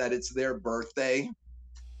put that it's their birthday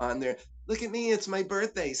on there. Look at me, it's my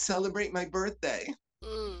birthday. Celebrate my birthday.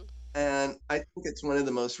 Mm. And I think it's one of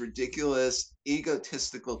the most ridiculous,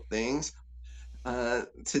 egotistical things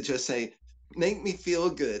to just say, make me feel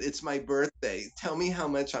good. It's my birthday. Tell me how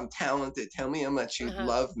much I'm talented. Tell me how much you Uh-huh.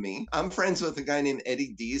 love me. I'm friends with a guy named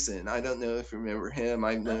Eddie Deason. I don't know if you remember him.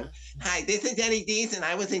 I know. Hi, this is Eddie Deason.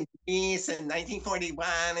 I was in Greece in 1941,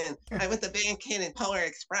 and I was the band kid in Polar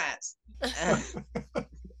Express.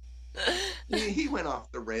 He went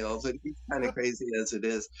off the rails, and he's kind of crazy as it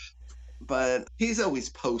is. But he's always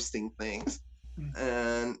posting things.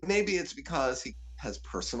 And maybe it's because he has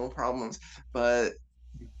personal problems, but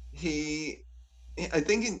I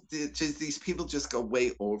think just these people just go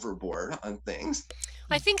way overboard on things.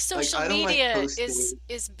 I think Like social I don't like media posting.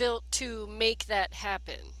 is built to make that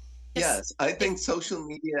happen. Yes, I If think social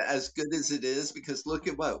media, as good as it is, because look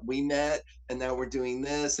at what we met, and now we're doing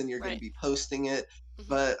this, and you're going to right. be posting it. Hmm.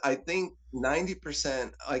 But I think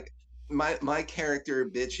 90%, like my character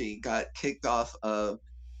Bitchy got kicked off of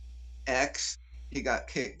X. He got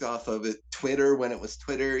kicked off of it, Twitter when it was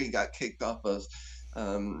Twitter. He got kicked off of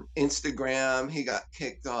Instagram. He got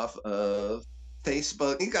kicked off of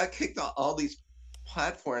Facebook. He got kicked off all these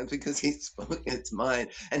platforms because he spoke his mind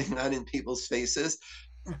and not in people's faces.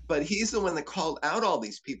 But he's the one that called out all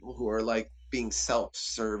these people who are like being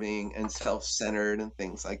self-serving and self-centered and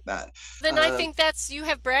things like that. Then I Um, think you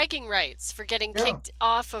have bragging rights for getting Yeah. kicked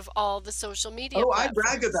off of all the social media Oh, I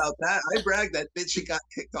brag platforms. about that. I brag that bitch he got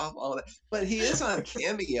kicked off all of that. But he is on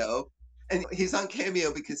Cameo, and he's on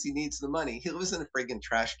Cameo because he needs the money. He lives in a friggin'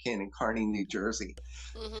 trash can in Kearney, New Jersey.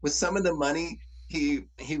 Hmm. With some of the money, he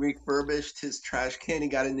refurbished his trash can. He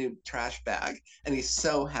got a new trash bag, and he's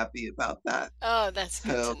so happy about that. Oh, that's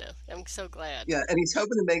good to So know. I'm so glad. yeah, and he's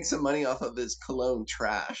hoping to make some money off of his cologne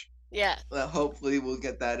trash. Yeah. Hopefully, we'll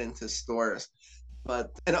get that into stores.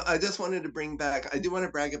 But and I just wanted to bring back. I do want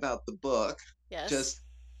to brag about the book, Yes. just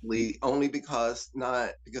only because not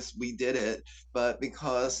because we did it, but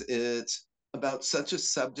because it's about such a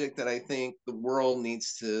subject that I think the world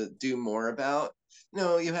needs to do more about.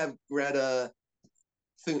 You have Greta.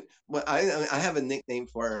 Well, I have a nickname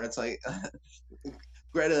for her. It's like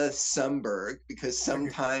Greta Sumberg because Okay.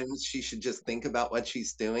 sometimes she should just think about what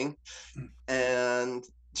she's doing, and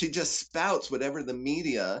she just spouts whatever the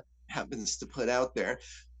media happens to put out there.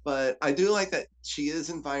 But I do like that she is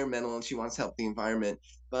environmental and she wants to help the environment.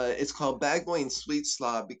 But it's called Bag Boy and Sweet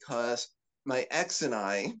Slob because my ex and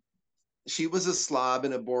I, she was a slob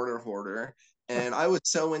and a border hoarder. And I was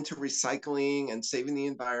so into recycling and saving the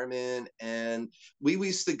environment. And we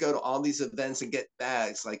used to go to all these events and get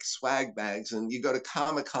bags, like swag bags. And you go to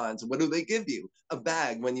Comic Cons, what do they give you? A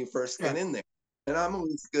bag when you first Yeah. get in there. And I'm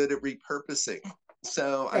always good at repurposing.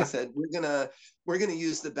 So I Yeah. said, we're gonna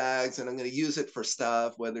use the bags and I'm gonna use it for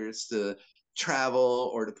stuff, whether it's to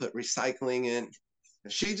travel or to put recycling in.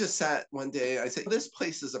 She just sat one day. I said, "This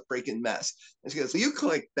place is a freaking mess." And she goes, "You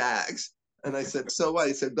collect bags." And I said, "So what?"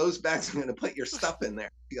 I said, "Those bags are going to put your stuff in there."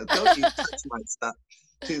 She goes, "Don't you touch my stuff."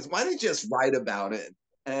 She goes, "Why don't you just write about it?"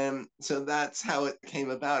 And so that's how it came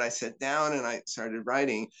about. I sat down and I started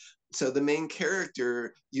writing. So the main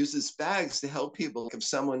character uses bags to help people. If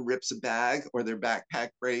someone rips a bag or their backpack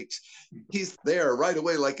breaks, he's there right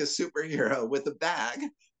away like a superhero with a bag to help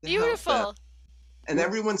them. Beautiful. And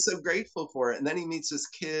everyone's so grateful for it. And then he meets this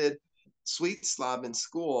kid, Sweet Slob, in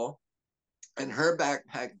school, and her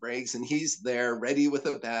backpack breaks, and he's there ready with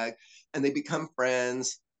a bag, and they become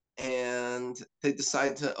friends. And they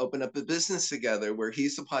decide to open up a business together where he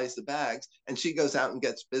supplies the bags and she goes out and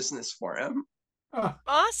gets business for him. Oh,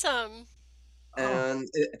 Awesome. oh,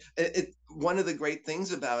 And one of the great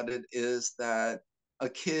things about it is that a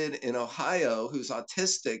kid in Ohio who's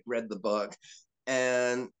autistic read the book,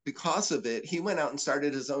 and because of it, he went out and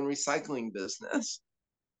started his own recycling business.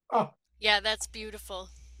 oh, Yeah, that's beautiful.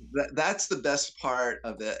 That's the best part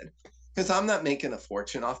of it, because I'm not making a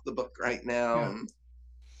fortune off the book right now. yeah. And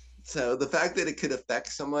so the fact that it could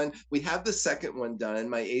affect someone, we have the second one done.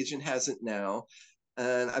 My agent has it now.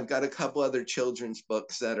 And I've got a couple other children's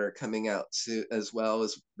books that are coming out soon, as well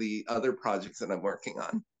as the other projects that I'm working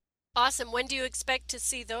on. Awesome. When do you expect to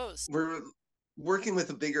see those? We're working with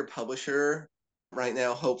a bigger publisher right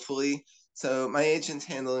now, hopefully. So my agent's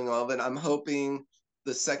handling all of it. I'm hoping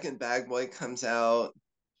the second Bag Boy comes out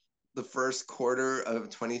the first quarter of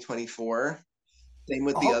 2024. Same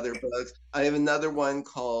with the Oh, other books. I have another one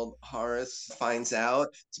called Horace Finds Out.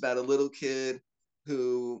 It's about a little kid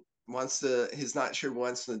who he's not sure what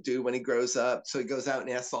wants to do when he grows up. So he goes out and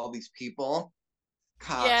asks all these people,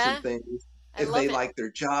 cops and Yeah, things, I if love they it. like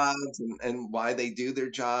their jobs and why they do their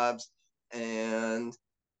jobs. And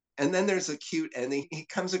and then there's a cute ending. He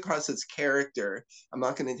comes across his character. I'm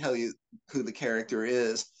not going to tell you who the character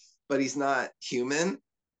is, but he's not human,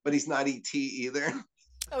 but he's not ET either.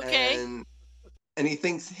 Okay. And he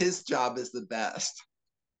thinks his job is the best.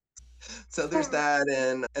 So there's oh,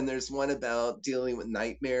 that, and there's one about dealing with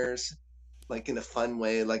nightmares, like in a fun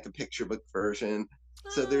way, like a picture book version.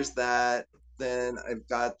 So Ah, there's that. Then I've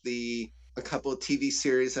got a couple of TV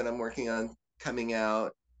series that I'm working on coming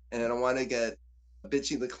out, and I want to get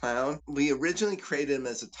Bitchy the Clown. We originally created him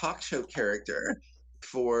as a talk show character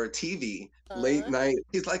for TV, late uh, night.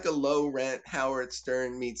 He's like a low rent Howard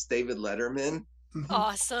Stern meets David Letterman, mhm.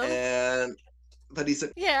 awesome. and but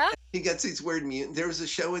Yeah. he gets these weird mutant. There was a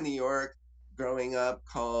show in New York growing up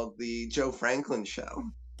called the Joe Franklin Show.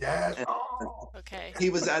 Yes. And Oh, Okay. he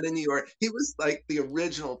was out in New York. He was like the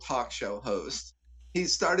original talk show host. He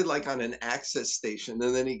started like on an access station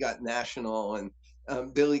and then he got national.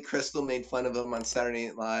 And Billy Crystal made fun of him on Saturday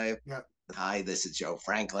Night Live. yeah. Hi, this is Joe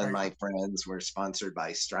Franklin. Right. My friends, we're sponsored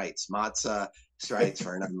by Strites Matzah. Strites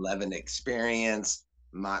for an unleavened experience.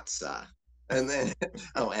 Matzah. And then,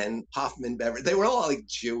 oh, and Hoffman Beverage. They were all like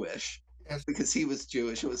Jewish Yes. because he was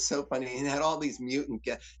Jewish. It was so funny. He had all these mutant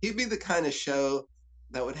guests. He'd be the kind of show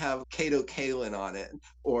that would have Kato Kalin on it,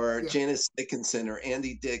 or Yeah. Janice Dickinson, or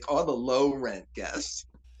Andy Dick, all the low rent guests.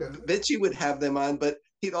 Yeah. Bitchy would have them on, but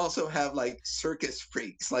he'd also have like circus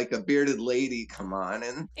freaks, like a bearded lady come on.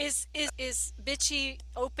 And Is Bitchy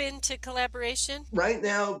open to collaboration? right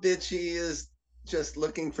now, Bitchy is just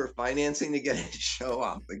looking for financing to get his show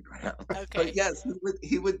off the ground. But Okay. yes,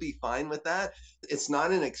 he would be fine with that. It's not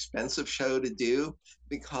an expensive show to do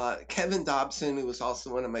because Kevin Dobson, who was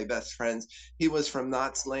also one of my best friends, he was from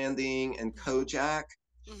Knots Landing and Kojak.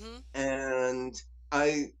 Mm-hmm. And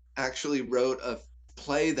I actually wrote a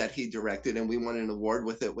play that he directed and we won an award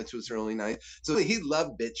with it, which was really nice. So he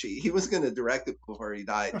loved Bitchy. He was going to direct it before he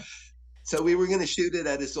died. So we were going to shoot it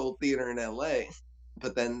at his old theater in LA,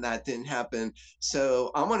 but then that didn't happen. So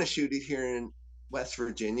I want to shoot it here in West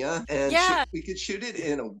Virginia, and Yeah. we could shoot it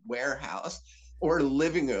in a warehouse or a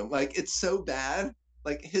living room. Like it's so bad.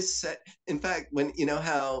 Like his set. In fact, when you know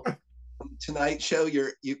how Tonight Show,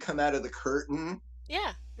 you come out of the curtain.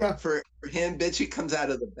 Yeah. Yeah. For him, Bitchy comes out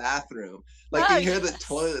of the bathroom. Like Oh, you hear the yes.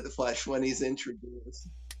 toilet flush when he's introduced.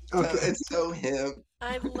 So Okay. it's so him.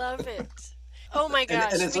 I love it. Oh my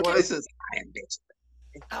gosh. And his we could- voice is, I am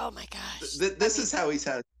Bitchy. Oh my gosh. This is how he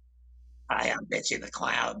sounds. Hi, I'm Bitchy the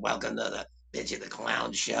Clown. Welcome to the Bitchy the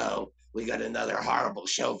Clown show. We got another horrible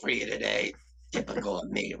show for you today. Typical of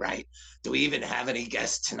me, right? Do we even have any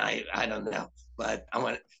guests tonight? I don't know. But I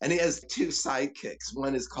want, and he has two sidekicks.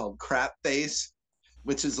 One is called Crap Face,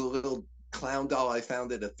 which is a little clown doll I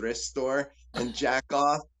found at a thrift store, and Jack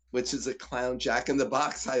Off, which is a clown Jack in the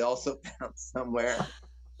Box I also found somewhere.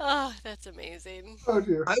 Oh, that's amazing. Oh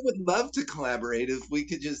dear. I would love to collaborate if we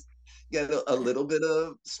could just get a little bit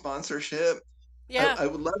of sponsorship. Yeah. I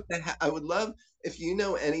would love to. I would love if you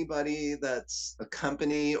know anybody that's a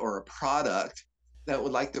company or a product that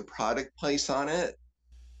would like the product place on it.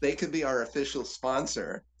 They could be our official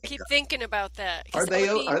sponsor. Keep thinking about that. 'Cause Are that they?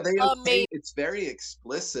 would be Are they okay? amazing. It's very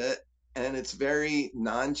explicit and it's very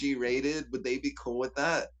non-G rated. Would they be cool with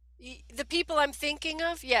that? The people I'm thinking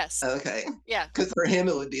of, yes. Okay. Yeah. Because for him,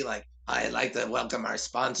 it would be like, I'd like to welcome our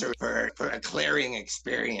sponsor for a clearing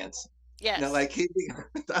experience. Yes. you know, like he'd be,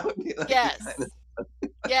 that would be like Yes. kind of,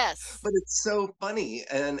 Yes. but it's so funny,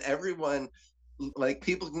 and everyone, like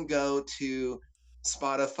people can go to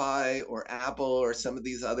Spotify or Apple or some of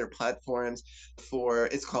these other platforms for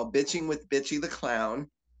it's called Bitching with Bitchy the Clown.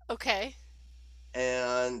 Okay.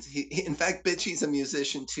 And he in fact, Bitchy's a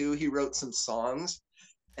musician too. He wrote some songs,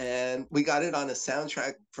 and we got it on a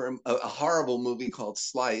soundtrack for a horrible movie called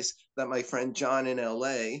Slice that my friend John in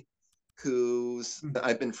LA, who's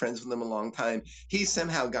I've been friends with him a long time, he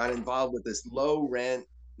somehow got involved with this low rent,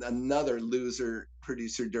 another loser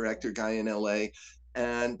producer director guy in LA,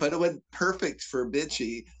 and but it was perfect for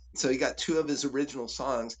Bitchy. So he got two of his original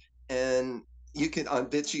songs, and you can on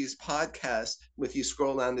Bitchy's podcast, if you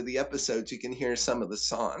scroll down to the episodes, you can hear some of the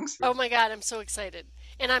songs. Oh my God, I'm so excited.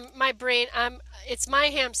 And it's my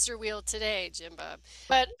hamster wheel today, Jim Bob.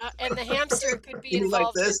 But and the hamster could be You mean like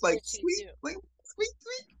involved with this, like Bitchy sweet, too. like sweet,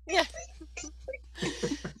 sweet? Yeah.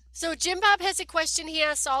 So Jim Bob has a question he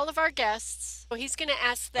asks all of our guests. So he's going to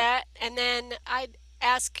ask that, and then I'd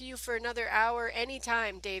ask you for another hour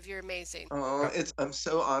anytime, Dave. You're amazing. Oh, I'm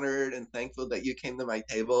so honored and thankful that you came to my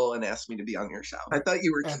table and asked me to be on your show. I thought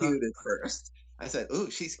you were And cute at first. I said, "Oh,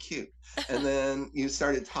 she's cute," and then you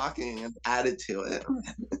started talking and added to it.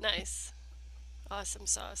 Nice. Awesome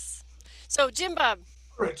sauce. So Jim Bob.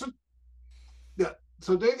 all right, so yeah,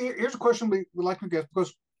 so Dave, here's a question we would like to get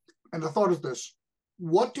because, and the thought is this: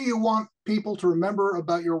 what do you want people to remember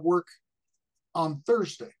about your work on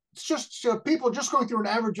Thursday? It's just people just going through an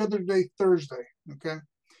average everyday Thursday, okay?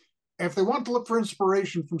 And if they want to look for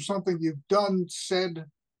inspiration from something you've done, said,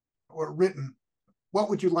 or written, what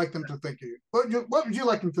would you like them to think of you? What would you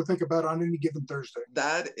like them to think about on any given Thursday?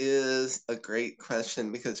 That is a great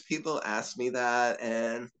question because people ask me that.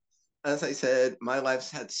 And as I said, my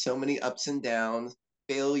life's had so many ups and downs,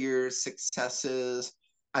 failures, successes.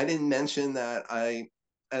 I didn't mention that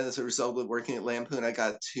as a result of working at Lampoon, I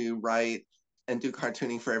got to write and do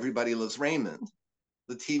cartooning for Everybody Loves Raymond,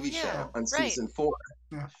 the TV Yeah, show on right. season 4.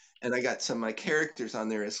 Yeah. And I got some of my characters on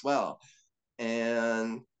there as well.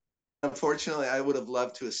 And unfortunately, I would have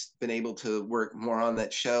loved to have been able to work more on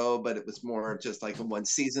that show, but it was more just like a one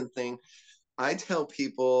season thing. I tell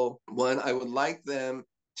people, one, I would like them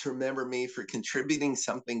to remember me for contributing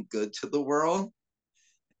something good to the world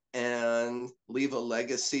and leave a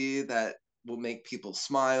legacy that will make people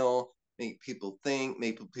smile, make people think,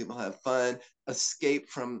 make people have fun, escape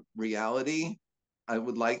from reality. I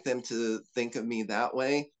would like them to think of me that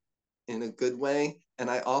way, in a good way. And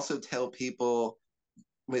I also tell people,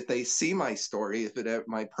 if they see my story,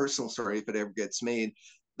 my personal story, if it ever gets made,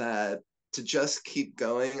 that to just keep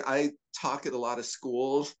going. I talk at a lot of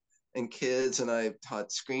schools and kids, and I've taught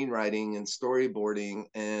screenwriting and storyboarding,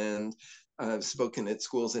 and I've spoken at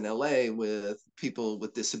schools in LA with people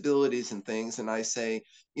with disabilities and things. And I say,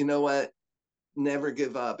 you know what? Never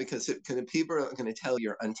give up, because people are going to tell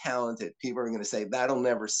you're untalented. People are going to say that'll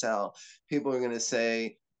never sell. People are going to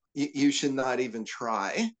say you should not even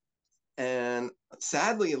try. And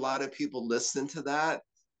sadly, a lot of people listen to that.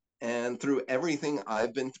 And through everything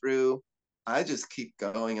I've been through, I just keep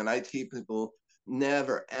going. And I tell people,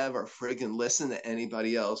 never, ever friggin' listen to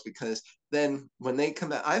anybody else, because then when they come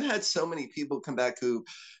back, I've had so many people come back who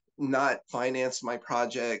not financed my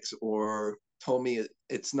projects or told me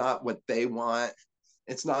it's not what they want.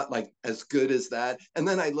 It's not like as good as that. And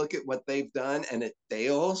then I look at what they've done and it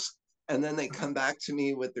fails. And then they come back to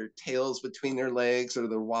me with their tails between their legs or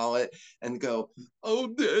their wallet and go, "Oh,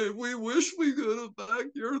 Dave, we wish we could have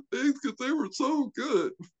backed your things because they were so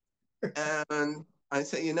good." And I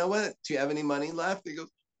say, "You know what? Do you have any money left?" He goes,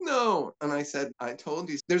 "No." And I said, "I told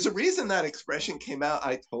you." There's a reason that expression came out.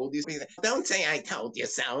 I told you. Don't say I told you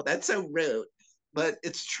so. That's so rude. But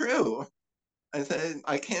it's true. I said,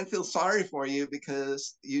 I can't feel sorry for you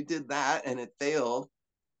because you did that and it failed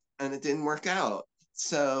and it didn't work out.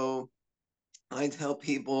 So I tell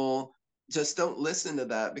people, just don't listen to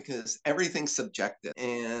that, because everything's subjective.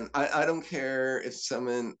 And I don't care if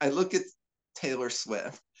I look at Taylor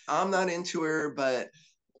Swift. I'm not into her, but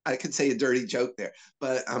I could say a dirty joke there,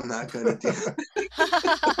 but I'm not going to do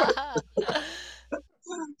it.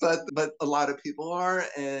 But a lot of people are,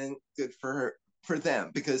 and good for her, for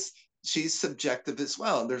them, because she's subjective as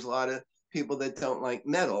well. There's a lot of people that don't like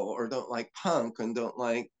metal or don't like punk and don't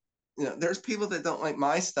like, there's people that don't like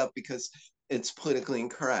my stuff because it's politically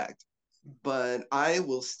incorrect. But I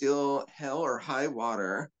will still, hell or high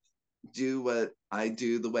water, do what I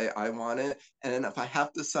do the way I want it. And if I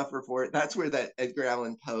have to suffer for it, that's where that Edgar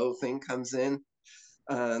Allan Poe thing comes in.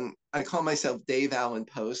 I call myself Dave Allan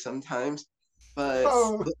Poe sometimes, but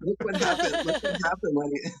Oh, look what happened. Look what happened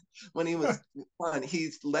when he was fun.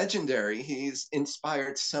 He's legendary. He's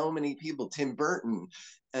inspired so many people, Tim Burton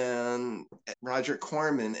and Roger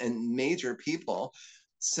Corman and major people.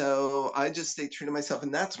 So I just stay true to myself,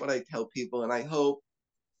 and that's what I tell people. And I hope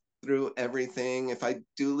through everything, if I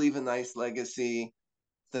do leave a nice legacy,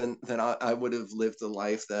 then I would have lived a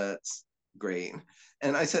life that's great.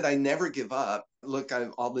 And I said I never give up. Look, I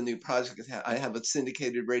have all the new projects. I have a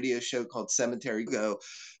syndicated radio show called Cemetery Go,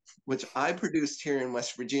 which I produced here in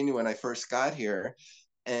West Virginia when I first got here.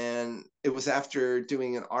 And it was after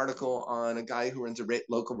doing an article on a guy who runs a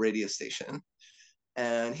local radio station.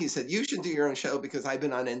 And he said, "You should do your own show," because I've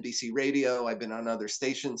been on NBC radio, I've been on other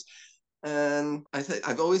stations. And I said,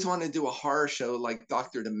 I've always wanted to do a horror show like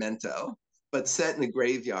Dr. Demento, but set in a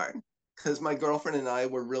graveyard, because my girlfriend and I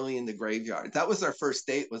were really in the graveyard. That was our first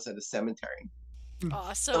date, was at a cemetery.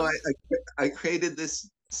 Awesome. So I created this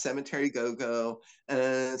Cemetery Go-Go,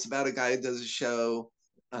 and it's about a guy who does a show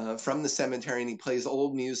from the cemetery, and he plays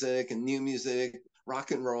old music and new music,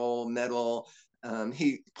 rock and roll, metal.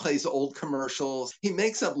 He plays old commercials. He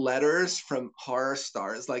makes up letters from horror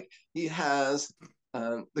stars. Like he has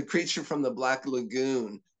the creature from the Black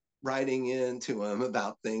Lagoon writing into him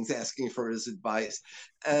about things, asking for his advice,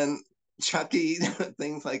 and Chucky,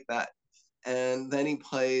 things like that. And then he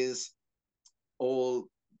plays old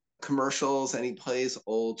commercials and he plays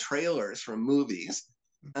old trailers from movies.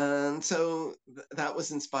 And so that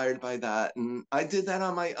was inspired by that. And I did that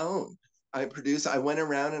on my own. I went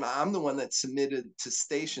around and I'm the one that submitted to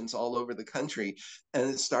stations all over the country, and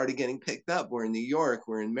it started getting picked up. We're in New York,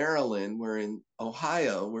 we're in Maryland, we're in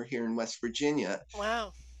Ohio, we're here in West Virginia.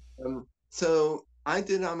 Wow. So I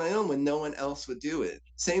did it on my own when no one else would do it.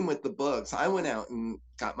 Same with the books. I went out and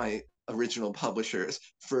got my original publishers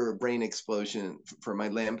for Brain Explosion, for my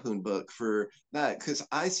Lampoon book, for that, because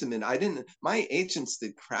my agents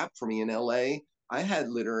did crap for me in LA. I had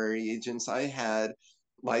literary agents, I had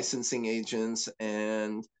licensing agents,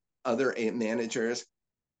 and other managers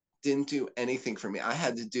didn't do anything for me. I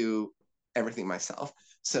had to do everything myself.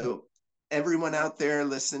 So everyone out there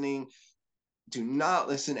listening, do not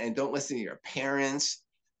listen, and don't listen to your parents.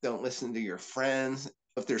 Don't listen to your friends.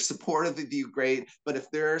 If they're supportive of you, great. But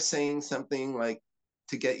if they're saying something like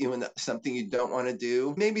to get you into something you don't want to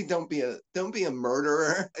do, maybe don't be a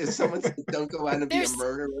murderer. If someone says don't go out and be a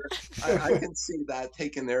murderer, I can see that,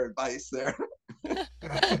 taking their advice there. Yeah,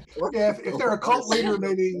 if they're a cult leader,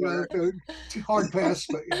 maybe hard pass.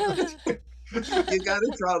 But you got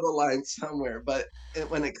to draw the line somewhere. But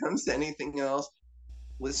when it comes to anything else,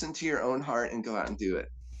 listen to your own heart and go out and do it.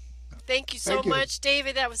 Thank you so much,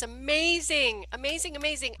 David. That was amazing. Amazing,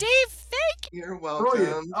 amazing. Dave, thank you. You're welcome.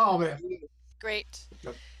 Brilliant. Oh, man. Great.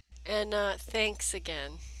 Yep. And thanks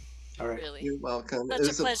again. All right. Really. You're welcome. Such it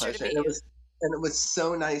was a pleasure to meet you. And it was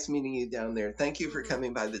so nice meeting you down there. Thank you for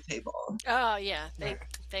coming by the table. Oh, yeah.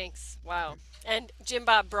 Thanks. Wow. And Jim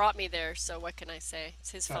Bob brought me there, so what can I say?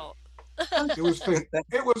 It's his fault. It was fate.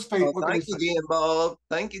 It was fate. Oh, thank you, Jim Bob.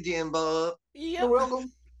 Thank you, Jim Bob. Yep. You're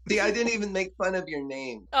welcome. See, I didn't even make fun of your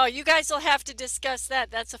name. Oh, you guys will have to discuss that.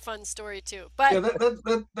 That's a fun story, too. But yeah,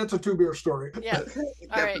 that's a 2-beer story. Yeah.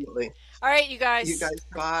 Definitely. All right, you guys. You guys,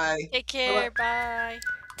 bye. Take care. Bye.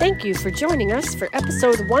 Thank you for joining us for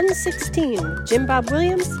episode 116. Jim Bob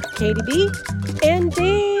Williams, Katie B, and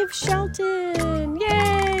Dave Shelton.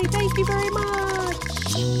 Yay! Thank you very much.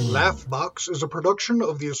 Laughbox is a production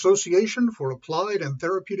of the Association for Applied and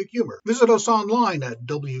Therapeutic Humor. Visit us online at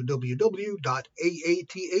www.aath.org.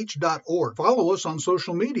 Follow us on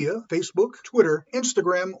social media, Facebook, Twitter,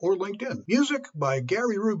 Instagram, or LinkedIn. Music by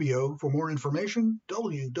Gary Rubio. For more information,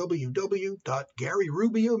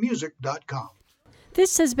 www.garyrubiomusic.com.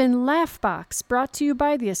 This has been Laughbox, brought to you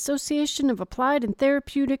by the Association of Applied and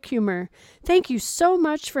Therapeutic Humor. Thank you so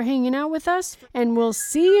much for hanging out with us, and we'll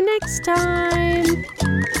see you next time.